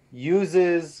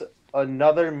 uses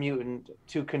another mutant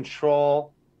to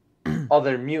control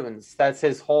other mutants. That's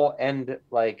his whole end,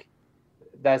 like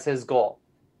that's his goal.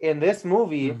 In this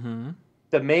movie,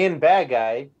 the main bad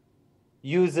guy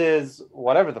uses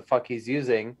whatever the fuck he's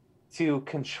using to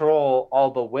control all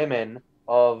the women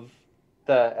of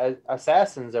the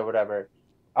assassins or whatever.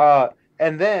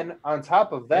 And then on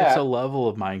top of It's a that, level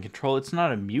of mind control. It's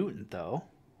not a mutant though.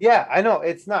 yeah, I know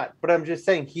it's not, but I'm just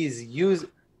saying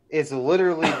it's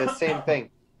literally the same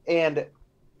thing. And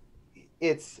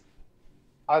it's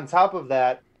on top of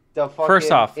that, the fucking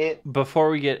First off,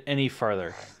 before we get any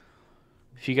further,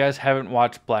 if you guys haven't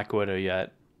watched Black Widow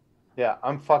yet, yeah,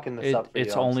 I'm fucking this up for you.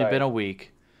 It's only been a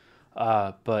week.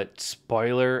 But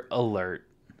spoiler alert.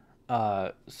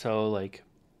 So like,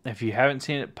 if you haven't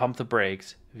seen it, pump the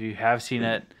brakes. If you have seen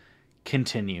it,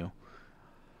 continue.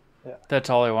 Yeah.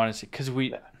 That's all I want to say. Because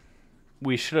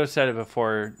we should have said it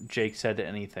before Jake said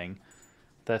anything.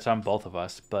 That's on both of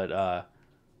us. But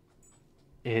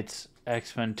it's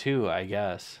X-Men 2, I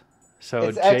guess. So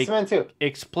it's Jake, X-Men 2.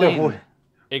 Explain.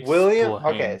 William.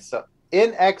 Okay, so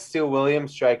in X2, William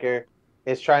Stryker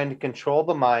is trying to control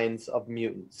the minds of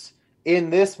mutants. In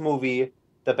this movie,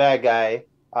 the bad guy,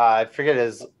 I forget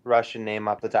his Russian name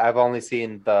off the top. I've only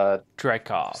seen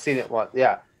Dreykov. Seen it once.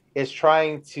 Yeah, is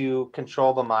trying to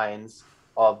control the minds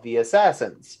of the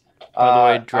assassins.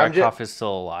 By the way, Dreykov is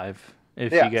still alive.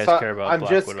 If you guys care about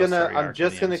Black Widow, I'm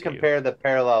just gonna compare the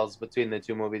parallels between the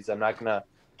two movies. I'm not gonna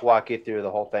walk you through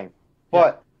the whole thing.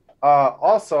 But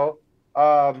also,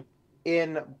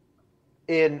 in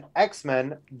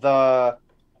X-Men, the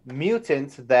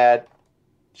mutant that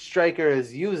Stryker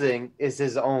is using is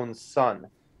his own son.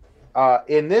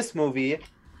 In this movie,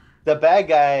 the bad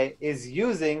guy is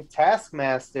using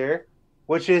Taskmaster,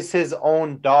 which is his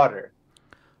own daughter.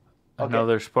 Okay.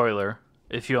 Another spoiler.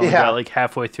 If you only got like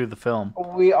halfway through the film.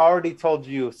 We already told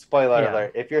you, spoiler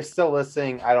alert. If you're still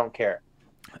listening, I don't care.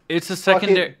 It's a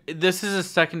secondary. This is a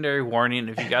secondary warning.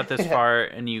 If you got this far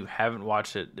and you haven't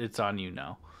watched it, it's on you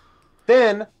now.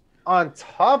 Then, on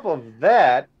top of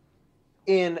that,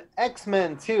 in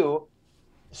X-Men 2,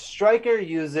 Stryker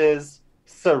uses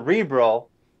Cerebral,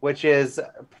 which is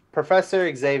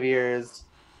Professor Xavier's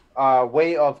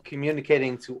way of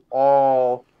communicating to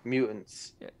all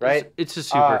mutants, right? It's a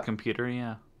supercomputer,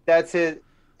 yeah. That's it.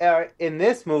 In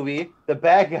this movie, the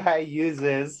bad guy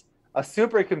uses a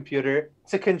supercomputer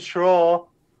to control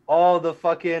all the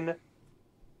fucking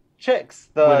chicks,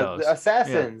 the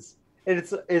assassins. Yeah.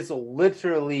 It's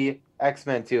literally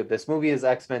X-Men 2. This movie is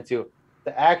X-Men 2.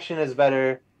 The action is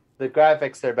better. The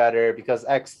graphics are better because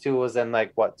X2 was in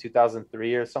like what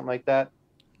 2003 or something like that.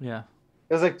 Yeah,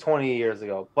 it was like 20 years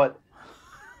ago. But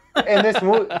and this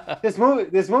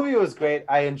movie was great.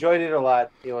 I enjoyed it a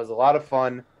lot. It was a lot of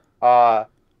fun. But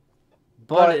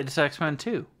it's X-Men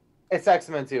 2. It's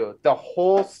X-Men 2. The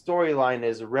whole storyline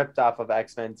is ripped off of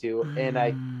X-Men 2, and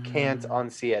I can't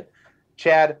unsee it.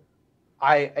 Chad,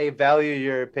 I value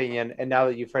your opinion, and now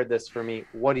that you've heard this from me,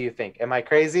 what do you think? Am I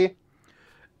crazy?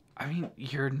 I mean,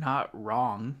 you're not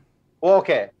wrong. Well,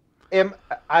 okay. I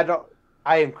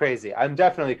am crazy. I'm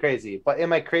definitely crazy, but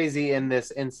am I crazy in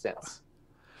this instance?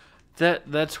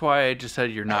 That's why I just said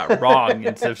you're not wrong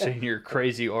instead of saying you're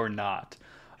crazy or not.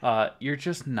 You're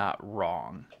just not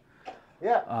wrong.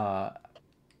 Yeah.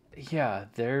 Yeah,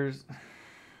 there's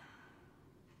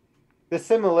the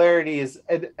similarities,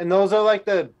 and those are like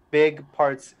the big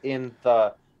parts in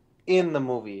the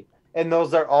movie, and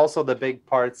those are also the big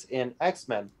parts in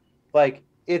X-Men. Like,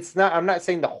 it's not. I'm not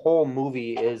saying the whole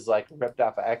movie is like ripped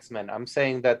off of X-Men. I'm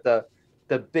saying that the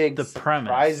big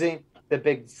surprising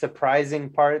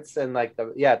parts and like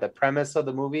the premise of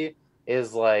the movie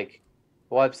is like,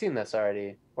 well, I've seen this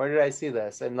already. where did I see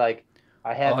this? And like,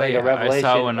 I had a revelation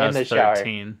I saw when in I was the shower.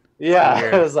 13.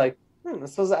 Yeah, I was like,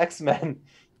 this was X-Men.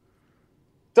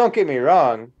 Don't get me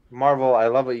wrong, Marvel. I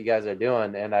love what you guys are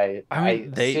doing, and I mean,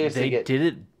 they seriously did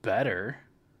it better.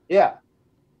 Yeah.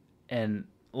 And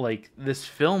like this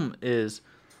film is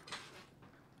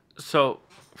so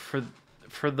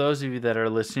for those of you that are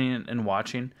listening and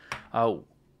watching,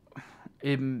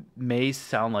 it may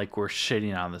sound like we're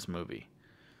shitting on this movie.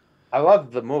 I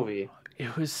loved the movie.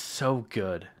 It was so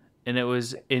good and it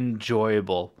was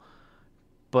enjoyable,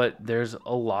 but there's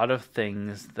a lot of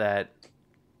things that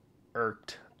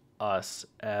irked us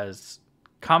as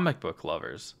comic book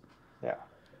lovers. Yeah.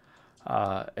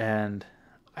 And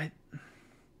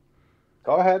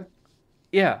go ahead.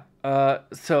 Yeah.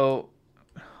 So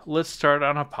let's start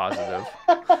on a positive.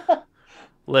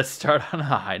 Let's start on a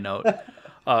high note.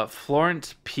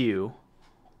 Florence Pugh.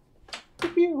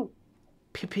 Pew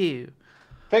Pew pew.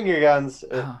 Finger guns.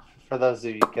 For those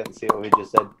of you who can't see what we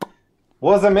just said,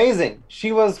 was amazing.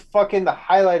 She was fucking the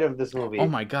highlight of this movie. Oh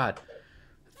my god.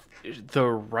 The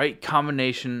right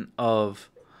combination of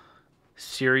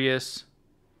serious,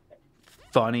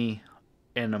 funny,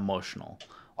 and emotional.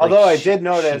 Although I did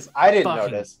notice, I didn't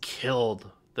notice. Killed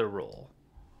the role.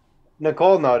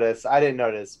 Nicole noticed. I didn't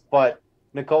notice, but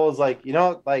Nicole was like,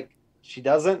 like she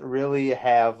doesn't really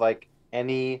have like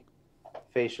any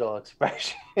facial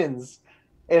expressions,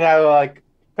 and I like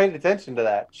paid attention to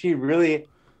that. She really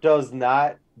does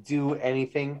not do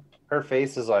anything. Her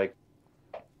face is like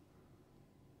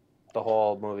the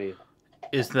whole movie.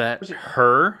 Is that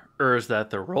her or is that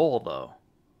the role though?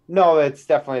 No, it's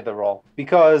definitely the role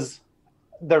because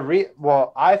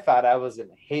I thought I was gonna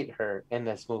hate her in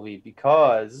this movie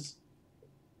because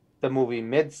the movie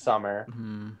Midsummer,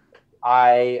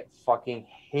 I fucking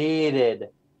hated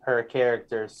her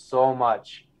character so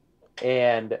much,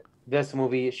 and this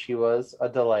movie she was a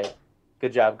delight.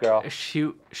 Good job, girl.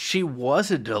 She was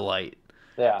a delight.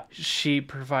 Yeah. She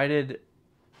provided.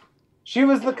 She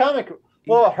was the comic.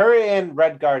 Well, her and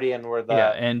Red Guardian were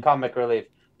the comic relief,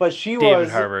 but she David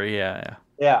was Harbour. Yeah.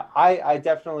 Yeah, I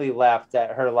definitely laughed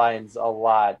at her lines a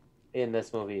lot in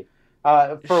this movie.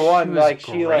 For one, like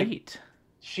great.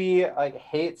 she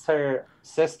hates her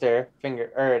sister,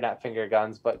 not finger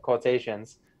guns, but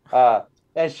quotations.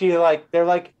 And she they're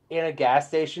like in a gas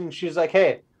station. She's like,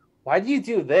 "Hey, why do you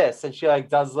do this?" And she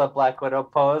does the Black Widow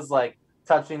pose, like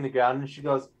touching the ground, and she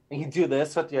goes, "And you do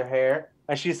this with your hair?"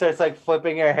 And she starts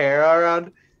flipping her hair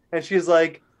around, and she's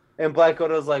like, and Black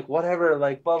Widow's like, "Whatever,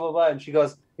 like blah blah blah," and she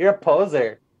goes, "You're a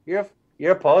poser.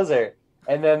 You're a poser."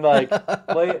 And then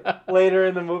later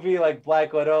in the movie,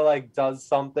 Black Widow does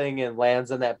something and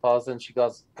lands in that pose, and she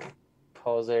goes,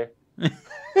 "Poser."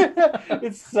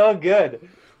 It's so good.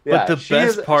 Yeah, but the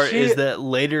best part is that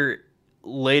later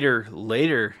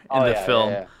in the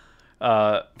film,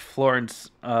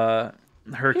 Florence,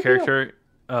 her character,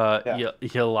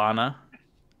 Yelena.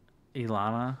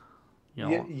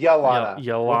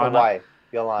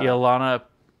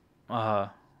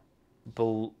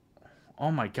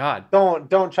 Oh my god.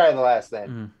 Don't try the last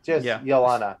name. Just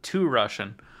Yelena. Too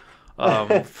Russian.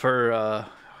 For a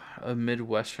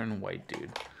Midwestern white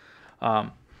dude.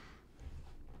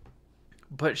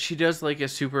 But she does a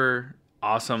super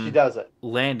awesome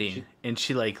landing, and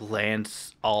she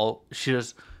lands she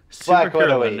does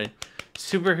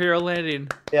superhero landing.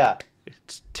 Yeah.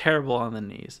 It's terrible on the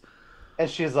knees. And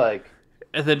she's like,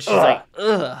 and then she's like,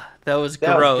 ugh, that was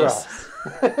gross.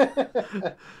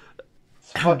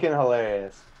 It's fucking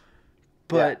hilarious.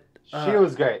 But she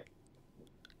was great.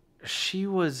 She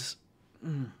was.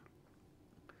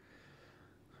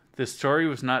 The story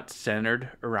was not centered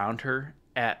around her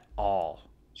at all.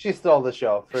 She stole the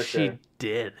show for sure. She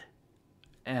did,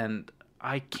 and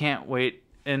I can't wait.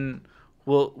 And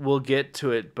we'll get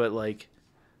to it, but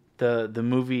the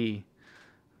movie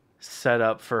set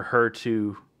up for her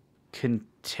to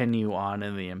continue on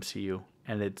in the MCU,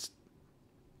 and it's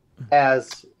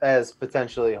as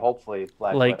potentially, hopefully,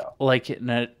 Black Widow. Like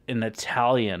an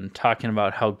Italian talking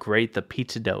about how great the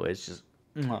pizza dough is. Just,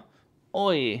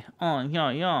 oi, oh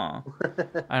yeah.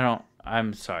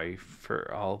 I'm sorry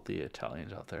for all the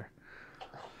Italians out there.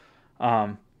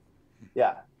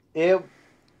 Yeah, it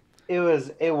was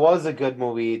a good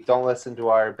movie. Don't listen to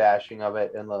our bashing of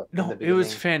it in the beginning. It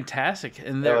was fantastic,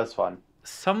 and it was fun.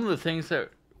 Some of the things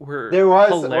that were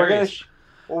hilarious.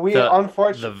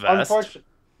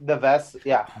 The vest.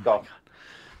 Yeah, go.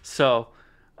 So,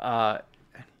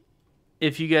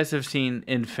 if you guys have seen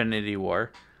Infinity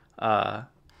War, it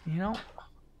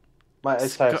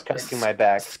starts cracking my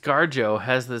back. ScarJo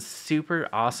has this super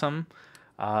awesome,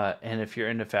 and if you're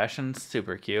into fashion,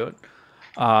 super cute.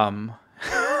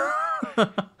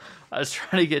 I was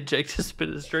trying to get Jake to spit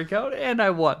his drink out, and I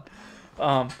won.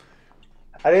 I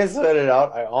didn't spit it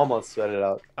out. I almost spit it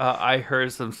out. I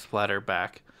heard some splatter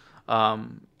back.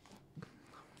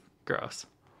 Gross.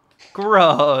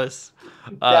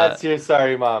 That's your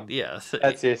sorry mom. Yes.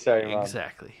 That's your sorry mom.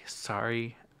 Exactly.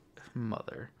 Sorry,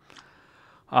 mother.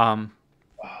 No,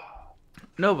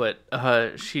 but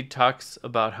she talks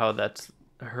about how that's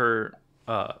her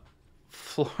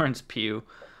Florence Pugh,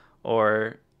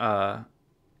 or Yelena.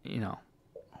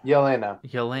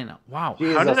 Wow.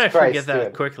 Jesus how did I Christ, forget that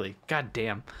dude. quickly? God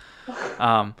damn.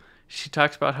 She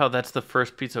talks about how that's the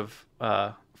first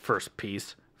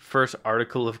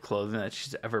article of clothing that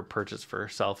she's ever purchased for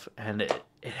herself, and it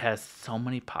has so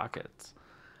many pockets.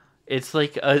 It's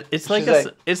like a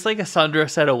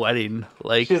sundress at a wedding.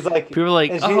 Like, she's like, people are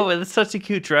like, oh, it's such a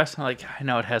cute dress. I'm like, I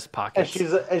know it has pockets.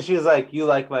 And she's like, you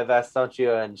like my vest, don't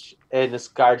you? And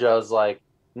ScarJo's like,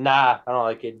 nah, I don't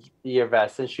like your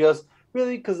vest. And she goes,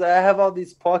 really? Because I have all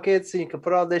these pockets and you can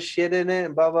put all this shit in it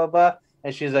and blah blah blah.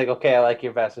 And she's like, okay, I like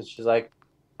your vest. And she's like,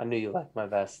 I knew you liked my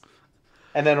vest.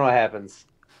 And then what happens?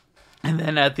 And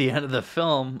then at the end of the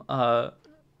film,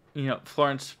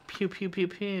 Florence Pew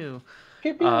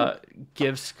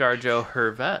gives ScarJo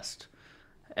her vest,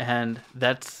 and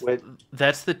that's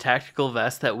the tactical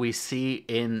vest that we see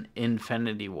in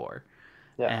Infinity War.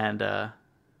 Yeah. And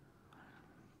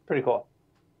pretty cool.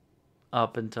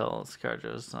 Up until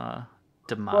ScarJo's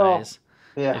demise,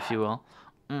 if you will.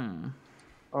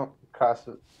 Oh, cross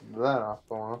that off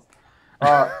the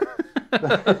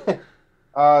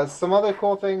one. Some other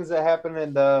cool things that happened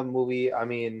in the movie. I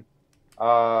mean,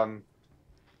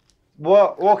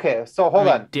 okay. So hold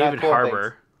on. David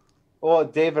Harbour. Well,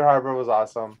 David Harbour was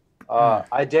awesome. I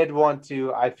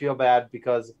feel bad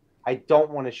because I don't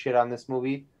want to shit on this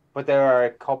movie, but there are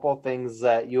a couple things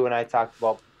that you and I talked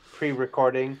about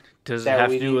pre-recording. Does it have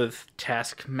to do with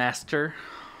Taskmaster?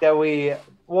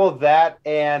 That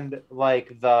and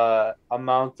like the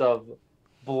amount of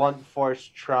blunt force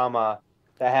trauma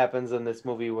that happens in this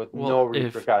movie with no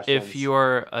repercussions. If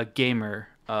you're a gamer,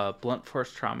 blunt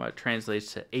force trauma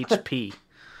translates to HP.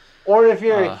 Or if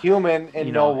you're a human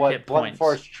and know what blunt points.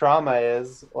 Force trauma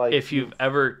is, like if you've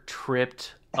ever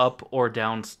tripped up or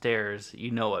down stairs, you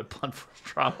know what blunt force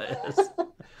trauma is.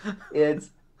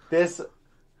 It's this.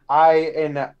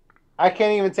 I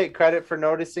can't even take credit for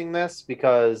noticing this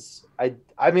because I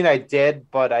did,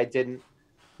 but I didn't.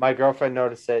 My girlfriend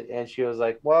noticed it and she was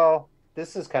like, "Well,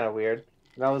 this is kind of weird."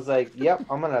 And I was like, "Yep,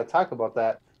 I'm gonna talk about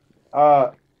that."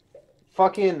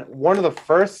 Fucking one of the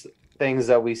first things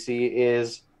that we see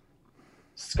is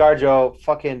ScarJo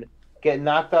fucking get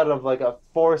knocked out of like a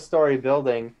 4-story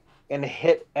building and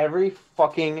hit every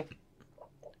fucking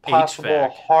possible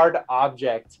HVAC. hard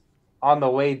object on the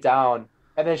way down,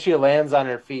 and then she lands on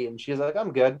her feet and she's like,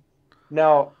 "I'm good."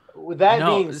 Now, with that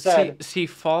being said, see,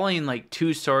 falling like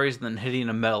 2 stories and then hitting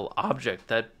a metal object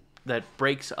that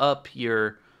breaks up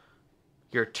your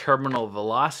terminal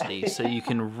velocity, so you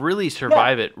can really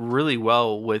survive it really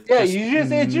well with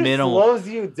it just slows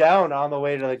you down on the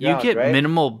way to the ground. You get right?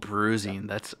 minimal bruising.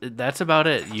 That's about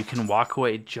it. You can walk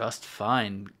away just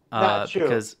fine. Not true.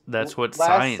 Because that's what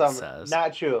science says.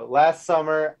 Not true. Last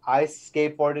summer, I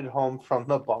skateboarded home from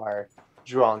the bar,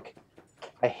 drunk.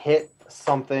 I hit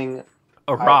something,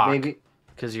 a rock,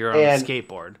 because you're on a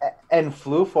skateboard, and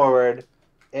flew forward,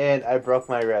 and I broke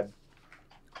my rib.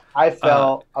 I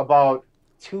fell about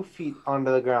 2 feet onto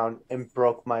the ground and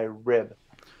broke my rib.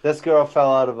 This girl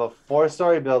fell out of a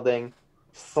 4-story building,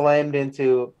 slammed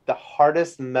into the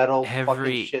hardest metal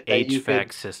fucking shit that you could,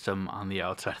 HVAC system on the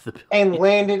outside of the building, and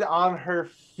landed on her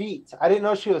feet. I didn't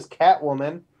know she was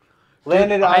Catwoman.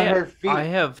 Landed on her feet. I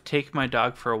have taken my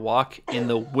dog for a walk in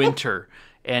the winter,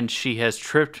 and she has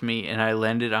tripped me, and I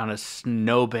landed on a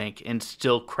snowbank and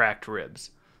still cracked ribs.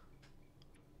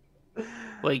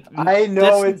 Like, I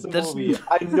know it's a movie.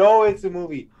 I know it's a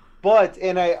movie. But,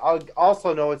 and I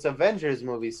also know it's Avengers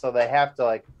movie, so they have to,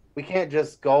 like, we can't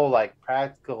just go, like,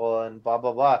 practical and blah,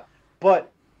 blah, blah.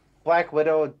 But Black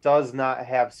Widow does not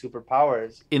have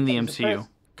superpowers. In the MCU.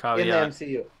 In the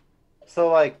MCU. So,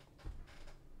 like,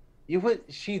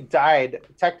 she died,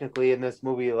 technically, in this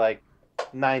movie, like,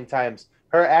 9 times.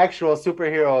 Her actual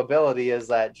superhero ability is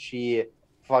that she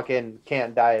fucking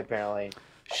can't die, apparently.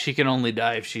 She can only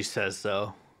die if she says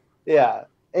so. Yeah.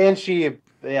 And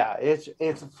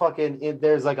it's fucking,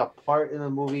 there's like a part in the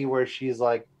movie where she's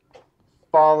like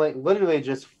falling, literally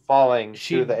just falling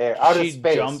through the air, out of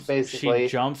space, basically.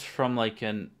 She jumps from like I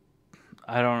don't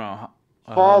know.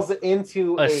 Falls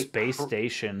into a space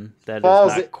station that is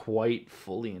not quite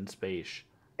fully in space.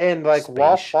 And like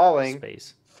while falling,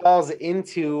 falls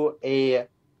into a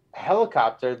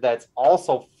helicopter that's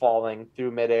also falling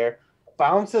through midair,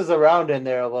 bounces around in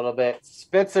there a little bit,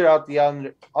 spits her out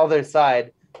the other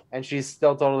side, and she's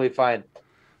still totally fine.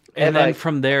 And then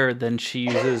from there, then she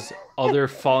uses other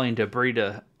falling debris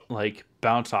to like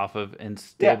bounce off of and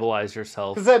stabilize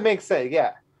herself. Because that makes sense,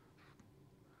 yeah.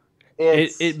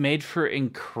 It made for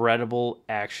incredible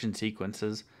action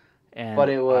sequences, and but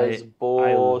it was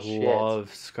bullshit. I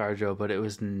love ScarJo, but it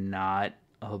was not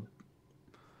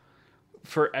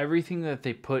for everything that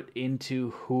they put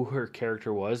into who her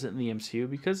character was in the MCU.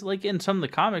 Because like in some of the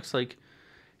comics, like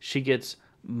she gets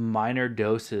minor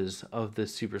doses of the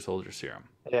super soldier serum.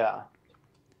 Yeah.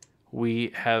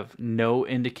 We have no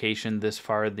indication this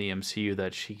far in the MCU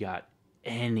that she got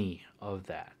any of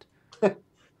that.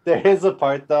 There is a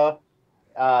part though,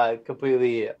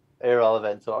 completely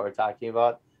irrelevant to what we're talking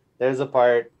about. There's a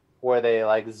part where they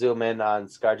like zoom in on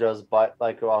ScarJo's butt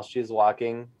like while she's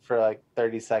walking for like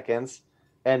 30 seconds,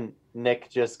 and Nick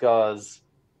just goes,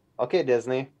 "Okay,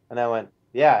 Disney," and I went,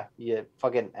 "Yeah, you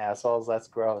fucking assholes, that's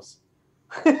gross."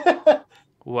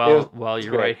 While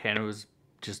your right hand was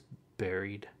just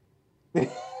buried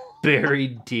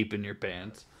deep in your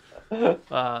pants.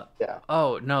 Yeah.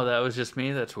 Oh no, that was just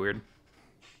me. That's weird.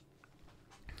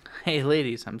 Hey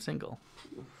ladies, I'm single.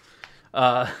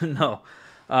 No.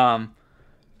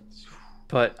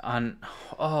 But on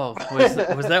was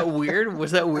that weird?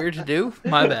 Was that weird to do?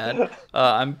 My bad.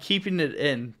 I'm keeping it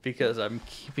in because I'm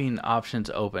keeping options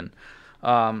open.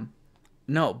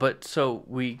 No, but so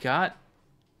we got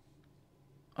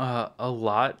a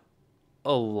lot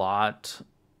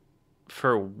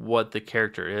for what the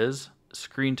character is.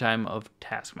 Screen time of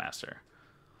Taskmaster,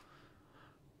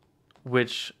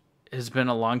 which has been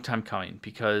a long time coming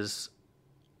because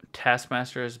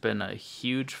Taskmaster has been a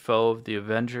huge foe of the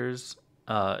Avengers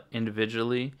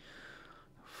individually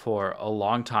for a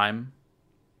long time.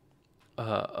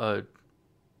 A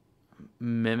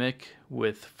mimic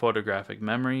with photographic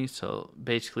memory, so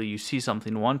basically you see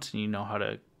something once and you know how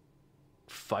to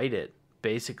fight it,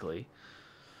 basically.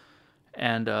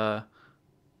 And the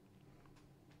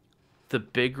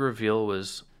big reveal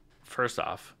was, first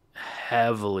off,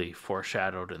 heavily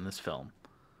foreshadowed in this film.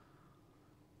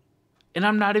 And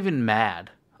I'm not even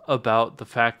mad about the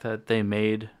fact that they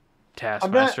made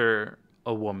Taskmaster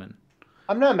a woman.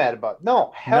 I'm not mad about it.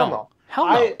 No. Hell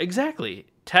no. Exactly.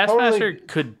 Taskmaster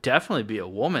could definitely be a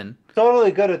woman.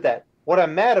 Totally good at that. What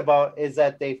I'm mad about is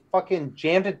that they fucking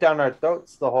jammed it down our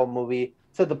throats the whole movie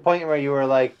to the point where you were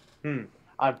like,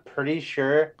 I'm pretty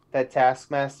sure that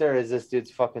Taskmaster is this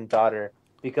dude's fucking daughter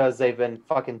because they've been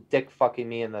fucking dick fucking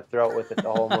me in the throat with it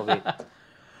the whole movie.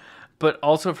 But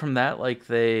also from that, like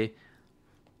they,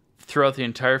 throughout the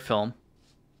entire film,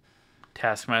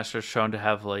 Taskmaster is shown to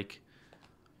have like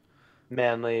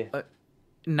manly,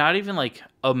 not even like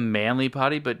a manly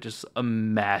body, but just a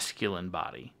masculine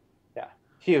body. Yeah,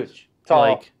 huge, tall.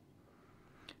 Like,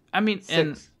 I mean,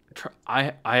 and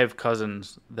I have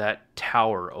cousins that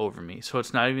tower over me, so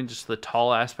it's not even just the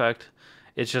tall aspect;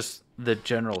 it's just the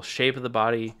general shape of the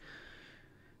body,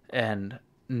 and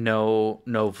no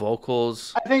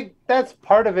vocals. I think that's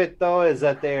part of it, though, is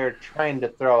that they're trying to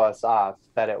throw us off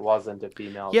that it wasn't a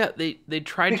female. Yeah, they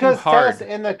tried too hard. Because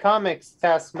in the comics,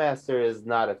 Taskmaster is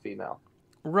not a female.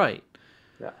 Right.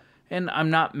 Yeah. And I'm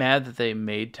not mad that they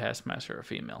made Taskmaster a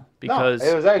female because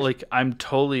it was actually, like I'm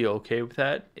totally okay with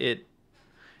that. It's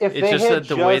just that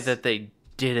the way that they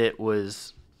did it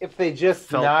was if they just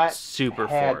felt not super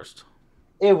forced.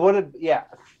 It would have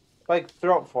like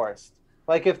throat forced.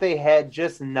 Like if they had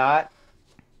just not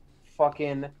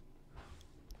fucking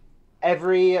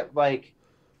every like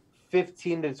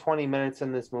 15 to 20 minutes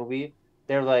in this movie,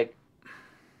 they're like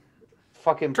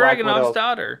fucking Dragunov's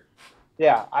daughter.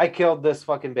 Yeah, I killed this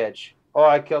fucking bitch. Oh,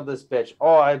 I killed this bitch.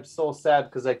 Oh, I'm so sad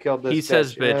because I killed this bitch. He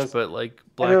says bitch, but like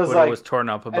Black Widow was torn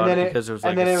up about it because it was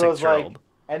like a 6-year-old.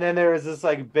 And then there was this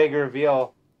like big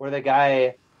reveal where the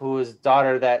guy whose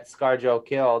daughter that ScarJo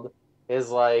killed is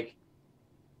like,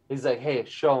 he's like, hey,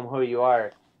 show him who you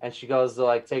are. And she goes to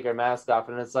like take her mask off,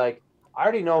 and it's like, I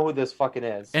already know who this fucking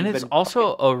is. And it's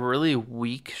also a really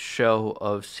weak show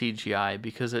of CGI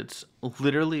because it's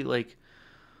literally like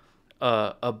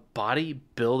a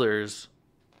bodybuilder's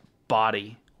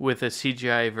body with a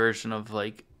CGI version of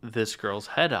like this girl's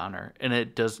head on her, and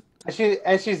it does.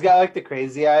 And she's got like the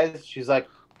crazy eyes. She's like,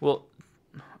 well,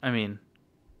 I mean,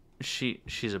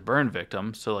 she's a burn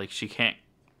victim, so like she can't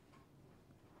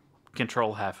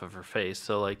control half of her face.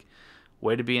 So like,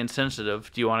 way to be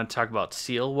insensitive. Do you want to talk about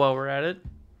Seal while we're at it?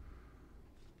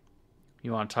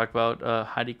 You want to talk about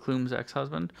Heidi Klum's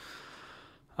ex-husband?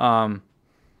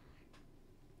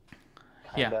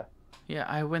 Yeah. Yeah,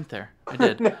 I went there. I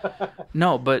did.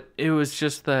 No, but it was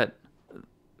just that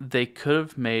they could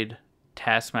have made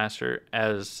Taskmaster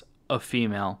as a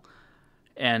female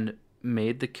and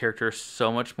made the character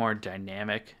so much more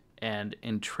dynamic and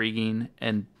intriguing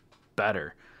and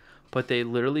better. But they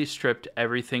literally stripped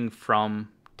everything from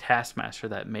Taskmaster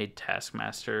that made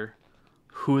Taskmaster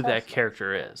who that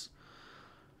character is.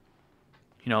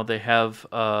 You know, they have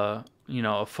a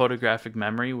photographic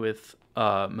memory with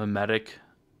mimetic.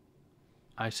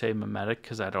 I say mimetic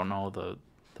because I don't know the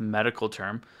medical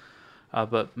term,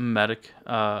 but mimetic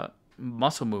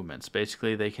muscle movements.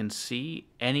 Basically, they can see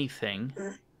anything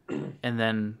and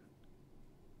then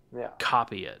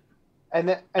copy it. And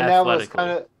that was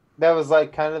kind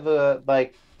of the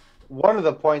like one of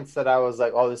the points that I was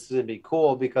like, oh, this is gonna be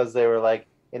cool, because they were like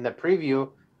in the preview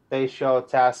they show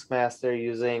Taskmaster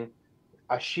using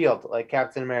a shield like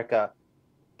Captain America.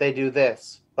 They do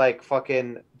this like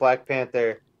fucking Black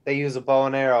Panther. They use a bow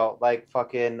and arrow like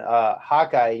fucking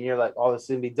Hawkeye, and you're like, oh, this is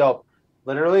gonna be dope.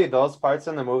 Literally, those parts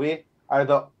in the movie are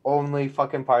the only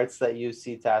fucking parts that you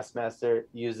see Taskmaster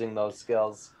using those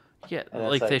skills. Yeah,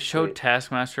 like they showed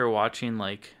Taskmaster watching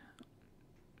like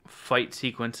fight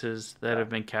sequences that have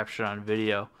been captured on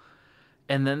video,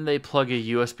 and then they plug a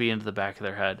USB into the back of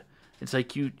their head. It's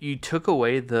like you took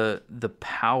away the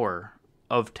power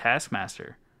of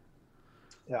Taskmaster.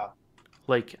 Yeah.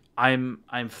 Like I'm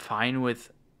fine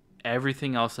with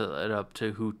everything else that led up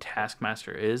to who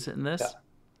Taskmaster is in this.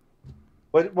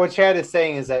 Yeah. What Chad is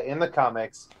saying is that in the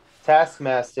comics,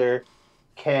 Taskmaster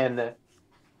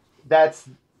that's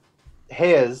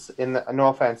his, no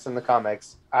offense, in the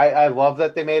comics. I love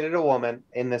that they made it a woman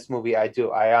in this movie. I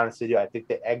do. I honestly do. I think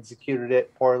they executed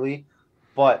it poorly,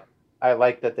 but I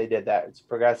like that they did that. It's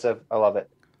progressive. I love it.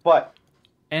 But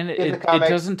it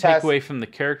doesn't take away from the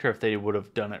character if they would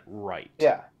have done it right.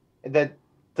 Yeah.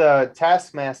 The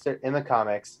Taskmaster in the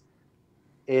comics,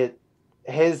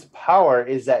 his power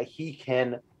is that he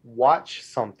can watch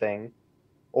something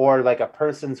or like a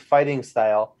person's fighting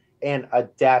style and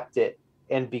adapt it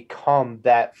and become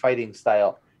that fighting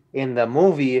style. In the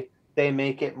movie, they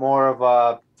make it more of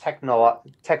a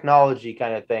technology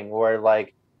kind of thing, where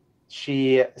like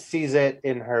she sees it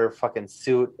in her fucking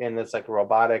suit and it's like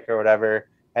robotic or whatever,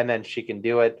 and then she can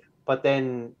do it. But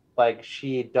then like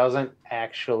she doesn't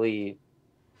actually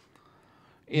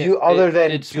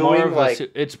it's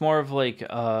more of like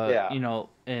you know,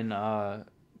 in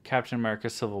Captain America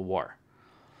Civil War.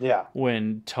 Yeah.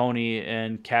 When Tony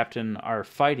and Captain are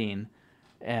fighting,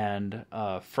 and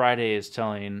Friday is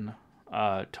telling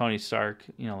Tony Stark,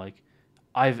 you know, like,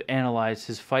 I've analyzed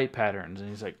his fight patterns, and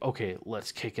he's like, okay,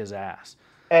 let's kick his ass.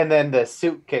 And then the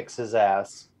suit kicks his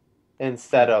ass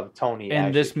instead of Tony.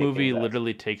 And this movie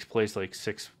literally takes place like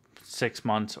six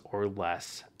months or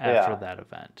less after that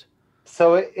event.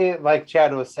 So it like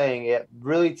Chad was saying, it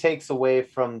really takes away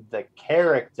from the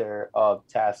character of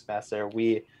Taskmaster.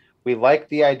 We like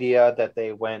the idea that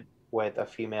they went with a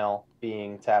female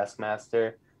being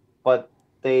Taskmaster, but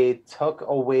they took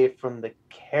away from the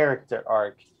character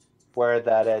arc, where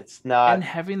that it's not, and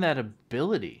having that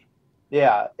ability.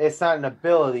 Yeah, it's not an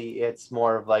ability. It's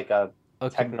more of like a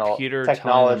computer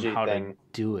technology telling them how thing to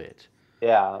do it.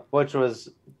 Yeah, which was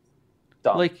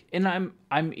dumb. Like, and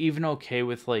I'm even okay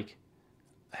with like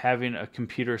having a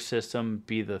computer system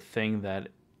be the thing that,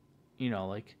 you know,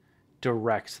 like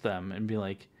directs them and be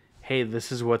like, hey,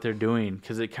 this is what they're doing,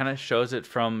 because it kind of shows it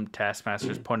from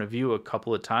Taskmaster's point of view a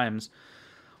couple of times,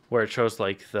 where it shows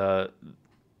like the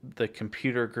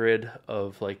computer grid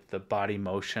of like the body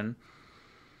motion,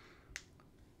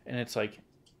 and it's like,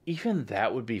 even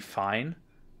that would be fine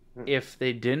if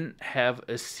they didn't have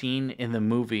a scene in the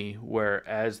movie where,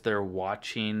 as they're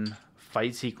watching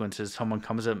fight sequences, someone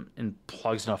comes up and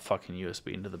plugs in a fucking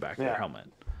USB into the back of their helmet.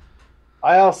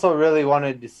 I also really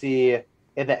wanted to see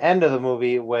at the end of the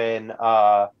movie when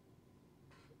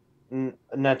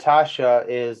Natasha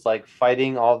is like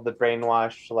fighting all of the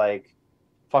brainwashed like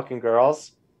fucking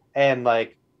girls, and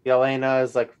like Yelena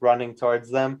is like running towards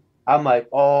them. I'm like,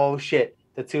 oh shit,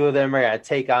 the two of them are gonna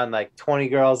take on like 20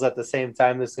 girls at the same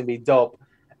time. This is gonna be dope.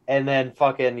 And then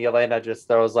fucking Yelena just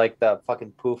throws like the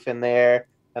fucking poof in the air,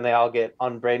 and they all get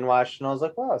unbrainwashed. And I was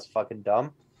like, wow, that's fucking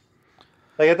dumb.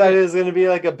 Like, I thought it was gonna be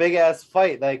like a big ass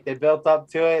fight. Like, they built up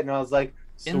to it, and I was like,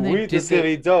 sweet, this is gonna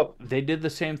be dope. They did the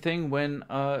same thing when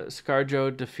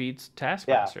ScarJo defeats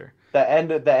Taskmaster. Yeah,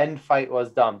 the end fight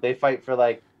was dumb. They fight for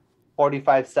like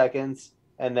 45 seconds,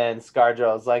 and then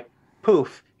ScarJo is like,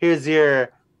 poof, here's your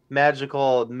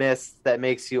magical mist that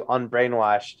makes you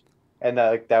unbrainwashed. And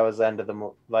that was the end of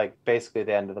the basically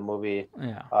the end of the movie.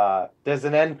 Yeah. There's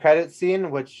an end credit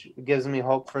scene which gives me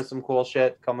hope for some cool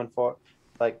shit coming for,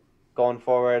 like, going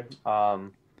forward.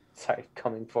 Sorry,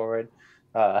 coming forward.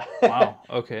 Wow.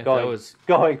 Okay, that was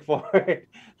going forward.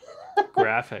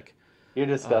 graphic. You're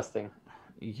disgusting.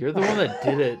 You're the one that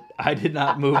did it. I did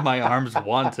not move my arms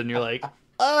once, and you're like,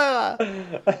 ah.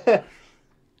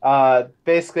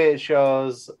 Basically, it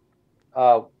shows.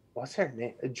 What's her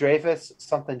name? Dreyfus,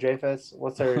 something Dreyfus.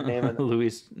 What's her name?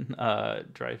 Louise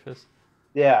Dreyfus.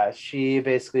 Yeah, she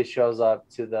basically shows up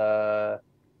to the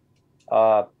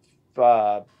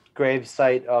grave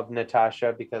site of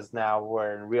Natasha because now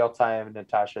we're in real time.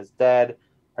 Natasha's dead.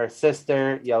 Her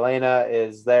sister Yelena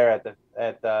is there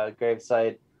at the grave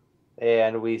site,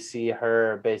 and we see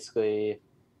her basically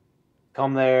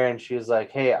come there, and she's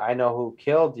like, "Hey, I know who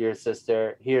killed your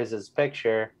sister. Here's his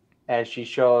picture." And she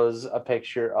shows a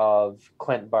picture of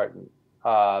Clint Barton,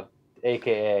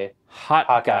 aka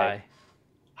Hot guy.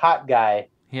 Hot guy.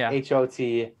 Yeah.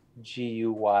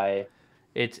 HOTGUY.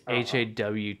 It's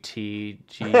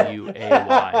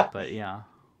HAWTGUAY, but yeah.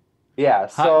 Yeah.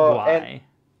 Hot So guy.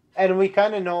 and we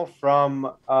kind of know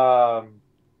from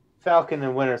Falcon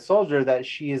and Winter Soldier that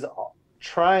she's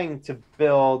trying to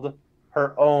build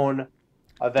her own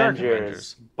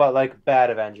Avengers, but like bad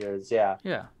Avengers. Yeah.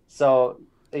 Yeah. So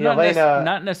Yelena,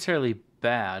 not necessarily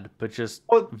bad, but just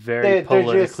very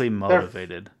politically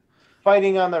motivated.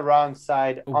 Fighting on the wrong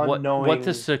side, unknowing what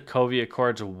the Sokovia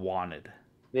Accords wanted.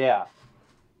 Yeah.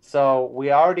 So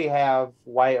we already have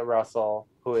Wyatt Russell,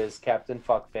 who is Captain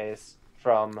Fuckface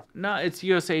from... No, it's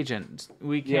U.S. Agent.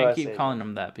 We can't keep calling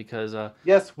him that because...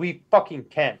 Yes, we fucking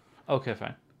can. Okay,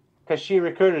 fine. Because she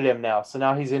recruited him now, so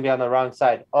now he's going to be on the wrong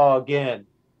side again.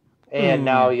 And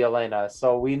now Yelena.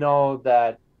 So we know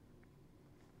that...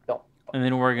 And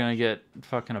then we're going to get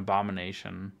fucking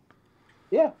Abomination.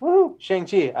 Yeah, woohoo!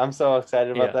 Shang-Chi. I'm so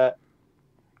excited about that.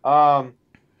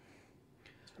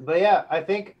 But yeah,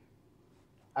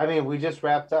 we just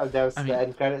wrapped up. That was the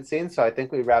end credit scene, so I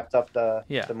think we wrapped up the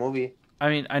movie. I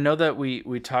mean, I know that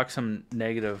we talk some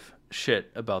negative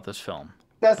shit about this film.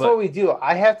 That's what we do.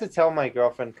 I have to tell my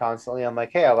girlfriend constantly, I'm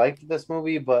like, hey, I liked this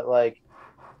movie, but like,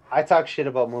 I talk shit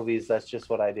about movies. That's just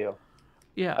what I do.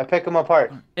 Yeah. I pick them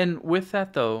apart. And with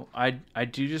that, though, I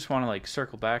do just want to, like,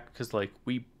 circle back because, like,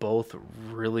 we both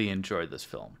really enjoyed this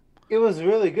film. It was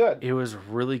really good. It was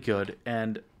really good.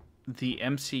 And the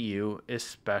MCU,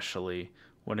 especially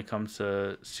when it comes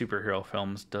to superhero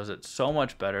films, does it so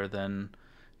much better than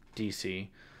DC.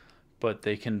 But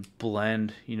they can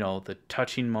blend, the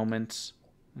touching moments,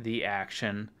 the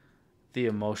action, the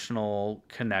emotional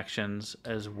connections,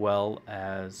 as well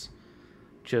as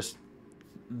just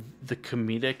the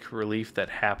comedic relief that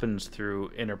happens through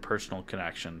interpersonal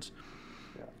connections.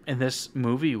 Yeah. And this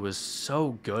movie was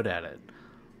so good at it.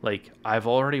 Like, I've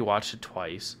already watched it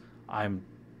twice. I'm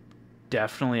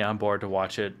definitely on board to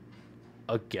watch it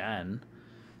again.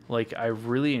 Like, I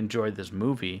really enjoyed this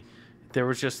movie. There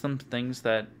was just some things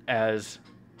that, as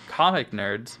comic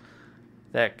nerds,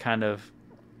 that kind of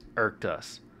irked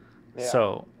us. Yeah.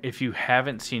 So, if you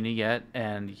haven't seen it yet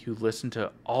and you listen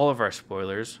to all of our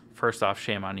spoilers, first off,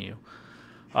 shame on you.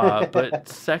 But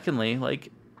secondly,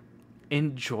 like,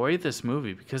 enjoy this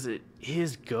movie because it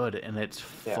is good and it's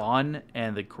fun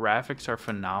and the graphics are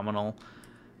phenomenal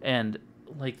and,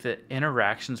 like, the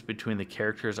interactions between the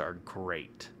characters are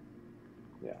great.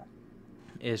 Yeah.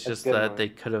 It's just that they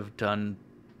could have done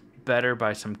better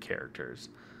by some characters.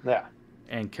 Yeah.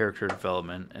 And character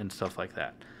development and stuff like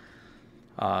that.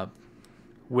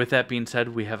 With that being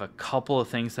said, we have a couple of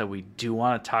things that we do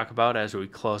want to talk about as we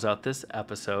close out this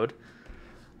episode.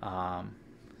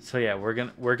 So yeah,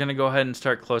 we're gonna go ahead and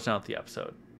start closing out the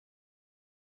episode.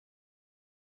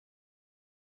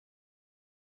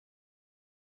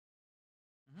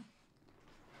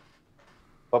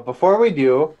 But before we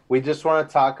do, we just want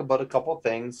to talk about a couple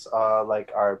things,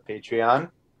 like our Patreon.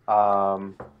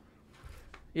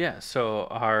 Yeah,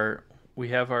 so we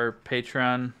have our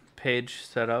Patreon page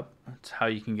set up. It's how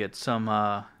you can get some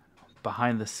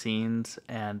behind the scenes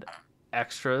and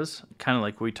extras, kind of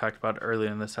like we talked about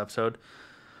earlier in this episode.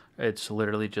 It's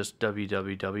literally just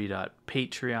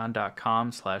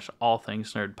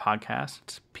www.patreon.com/allthingsnerdpodcast.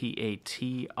 It's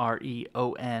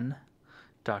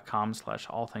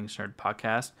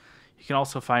patreon.com/allthingsnerdpodcast. You can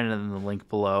also find it in the link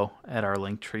below at our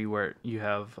link tree where you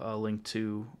have a link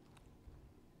to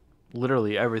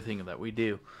literally everything that we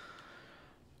do.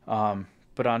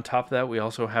 But on top of that, we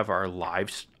also have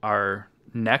our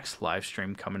next live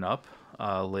stream coming up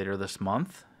later this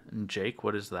month. And Jake,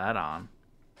 what is that on?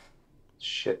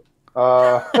 Shit.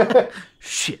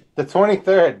 Shit. The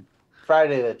 23rd.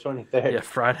 Friday the 23rd. Yeah,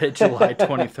 Friday, July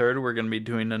 23rd. We're going to be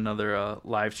doing another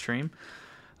live stream.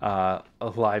 A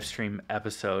live stream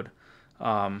episode.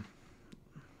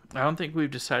 I don't think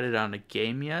we've decided on a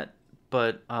game yet,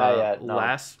 but Not yet, no.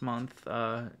 last month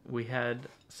we had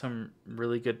some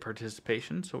really good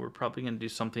participation, so we're probably going to do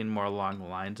something more along the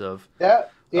lines of a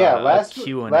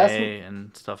Q&A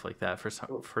and stuff like that for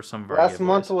some of our last giveaways.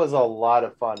 Month was a lot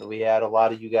of fun. We had a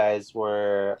lot of you guys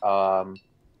were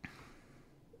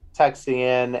texting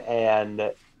in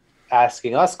and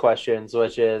asking us questions,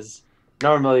 which is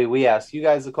normally we ask you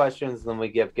guys the questions, and then we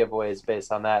give giveaways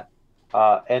based on that.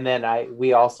 And then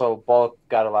we also both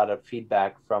got a lot of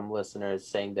feedback from listeners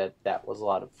saying that was a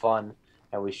lot of fun,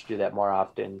 and we should do that more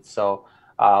often. So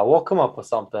we'll come up with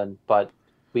something, but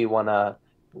we want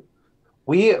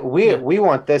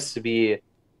this to be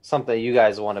something you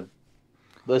guys want to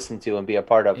listen to and be a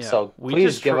part of. Yeah. So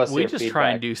please give us your feedback. We just try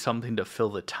and do something to fill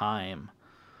the time.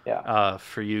 Yeah.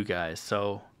 For you guys.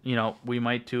 So we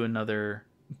might do another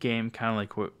game, kind of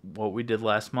like what we did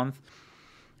last month,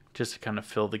 just to kind of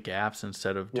fill the gaps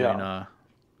instead of doing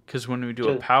because when we do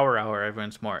a power hour,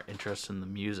 everyone's more interested in the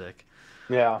music.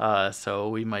 Yeah. So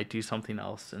we might do something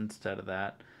else instead of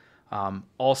that.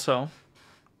 Also,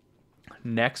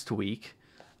 next week,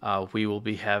 we will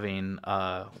be having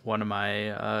one of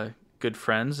my good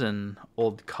friends and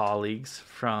old colleagues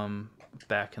from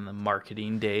back in the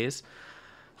marketing days.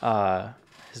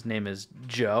 His name is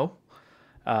Joe.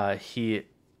 He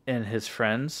and his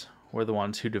friends were the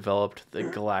ones who developed the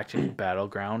Galactic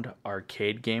Battleground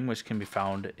arcade game, which can be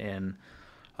found in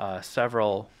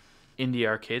several indie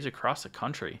arcades across the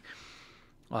country.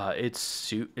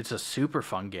 It's a super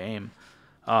fun game,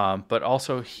 but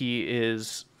also he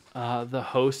is the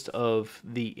host of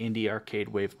the Indie Arcade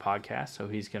Wave podcast, so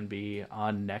he's going to be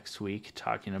on next week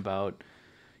talking about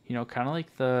kind of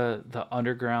like the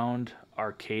underground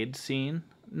arcade scene.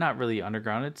 Not really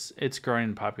underground, it's growing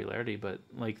in popularity, but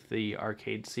like the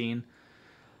arcade scene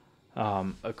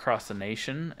across the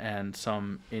nation, and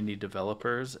some indie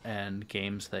developers and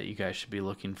games that you guys should be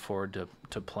looking forward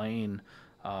to playing.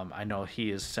 I know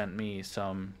he has sent me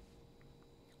some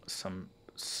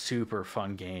super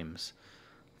fun games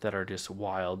that are just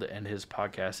wild, and his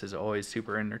podcast is always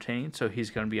super entertaining, so he's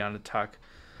going to be on to talk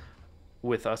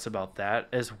with us about that,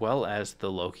 as well as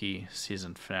the Loki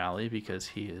season finale, because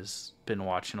he has been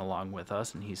watching along with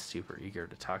us and he's super eager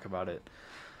to talk about it.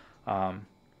 And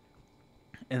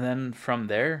then from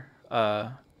there,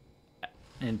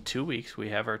 in 2 weeks, we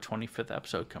have our 25th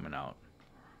episode coming out.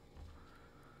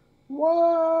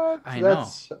 What? I know.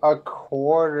 That's a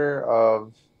quarter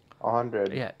of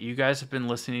 100. Yeah, you guys have been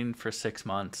listening for 6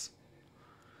 months,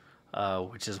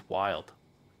 which is wild,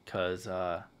 because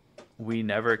we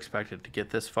never expected to get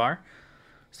this far.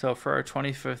 So for our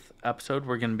 25th episode,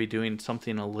 we're going to be doing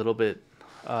something a little bit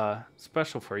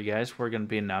special for you guys. We're going to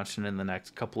be announcing in the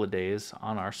next couple of days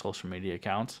on our social media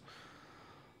accounts.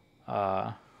 We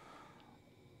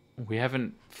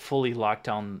haven't fully locked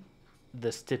down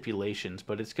the stipulations,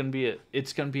 but it's going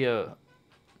to be a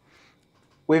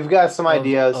we've got some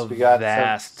ideas. We got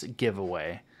vast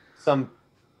giveaway. Some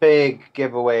big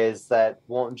giveaways that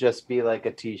won't just be like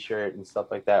a T-shirt and stuff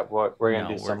like that. We're gonna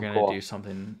do something cool. Do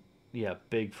something,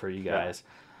 big for you guys,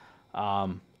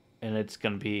 and it's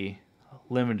gonna be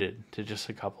limited to just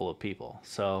a couple of people.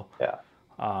 So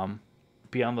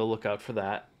be on the lookout for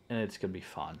that, and it's gonna be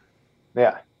fun.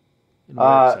 Yeah.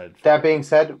 That being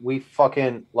said, we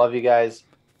fucking love you guys.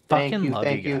 Thank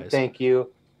you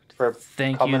for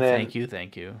coming in.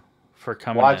 Thank you for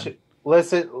coming in.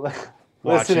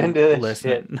 Listen into this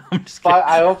shit. No, I'm just kidding.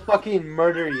 I will fucking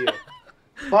murder you.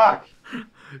 Fuck.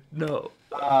 No.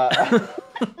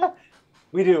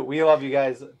 We do. We love you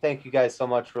guys. Thank you guys so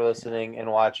much for listening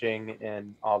and watching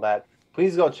and all that.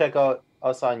 Please go check out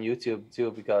us on YouTube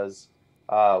too, because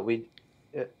we,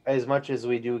 as much as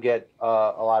we do get a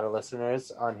lot of listeners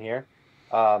on here,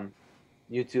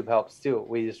 YouTube helps too.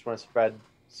 We just want to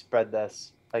spread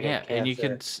this. And you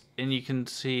can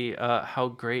see how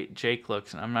great Jake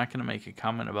looks, and I'm not going to make a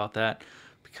comment about that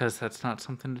because that's not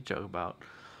something to joke about.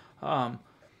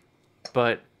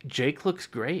 But Jake looks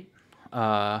great.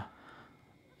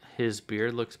 His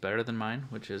beard looks better than mine,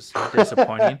 which is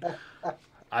disappointing.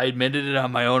 I admitted it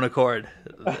on my own accord,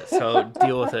 so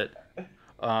deal with it.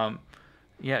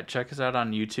 Check us out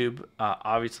on YouTube.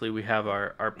 Obviously, we have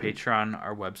our Patreon,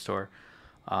 our web store.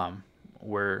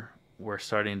 We're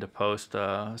starting to post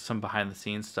some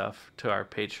behind-the-scenes stuff to our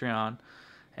Patreon,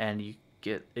 and you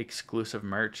get exclusive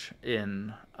merch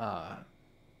in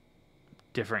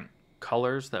different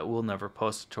colors that we'll never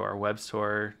post to our web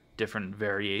store, different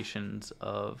variations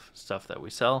of stuff that we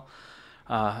sell.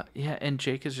 And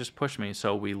Jake has just pushed me,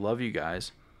 so we love you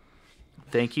guys.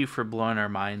 Thank you for blowing our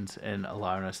minds and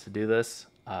allowing us to do this.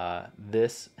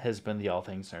 This has been the All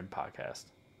Things Nerd Podcast.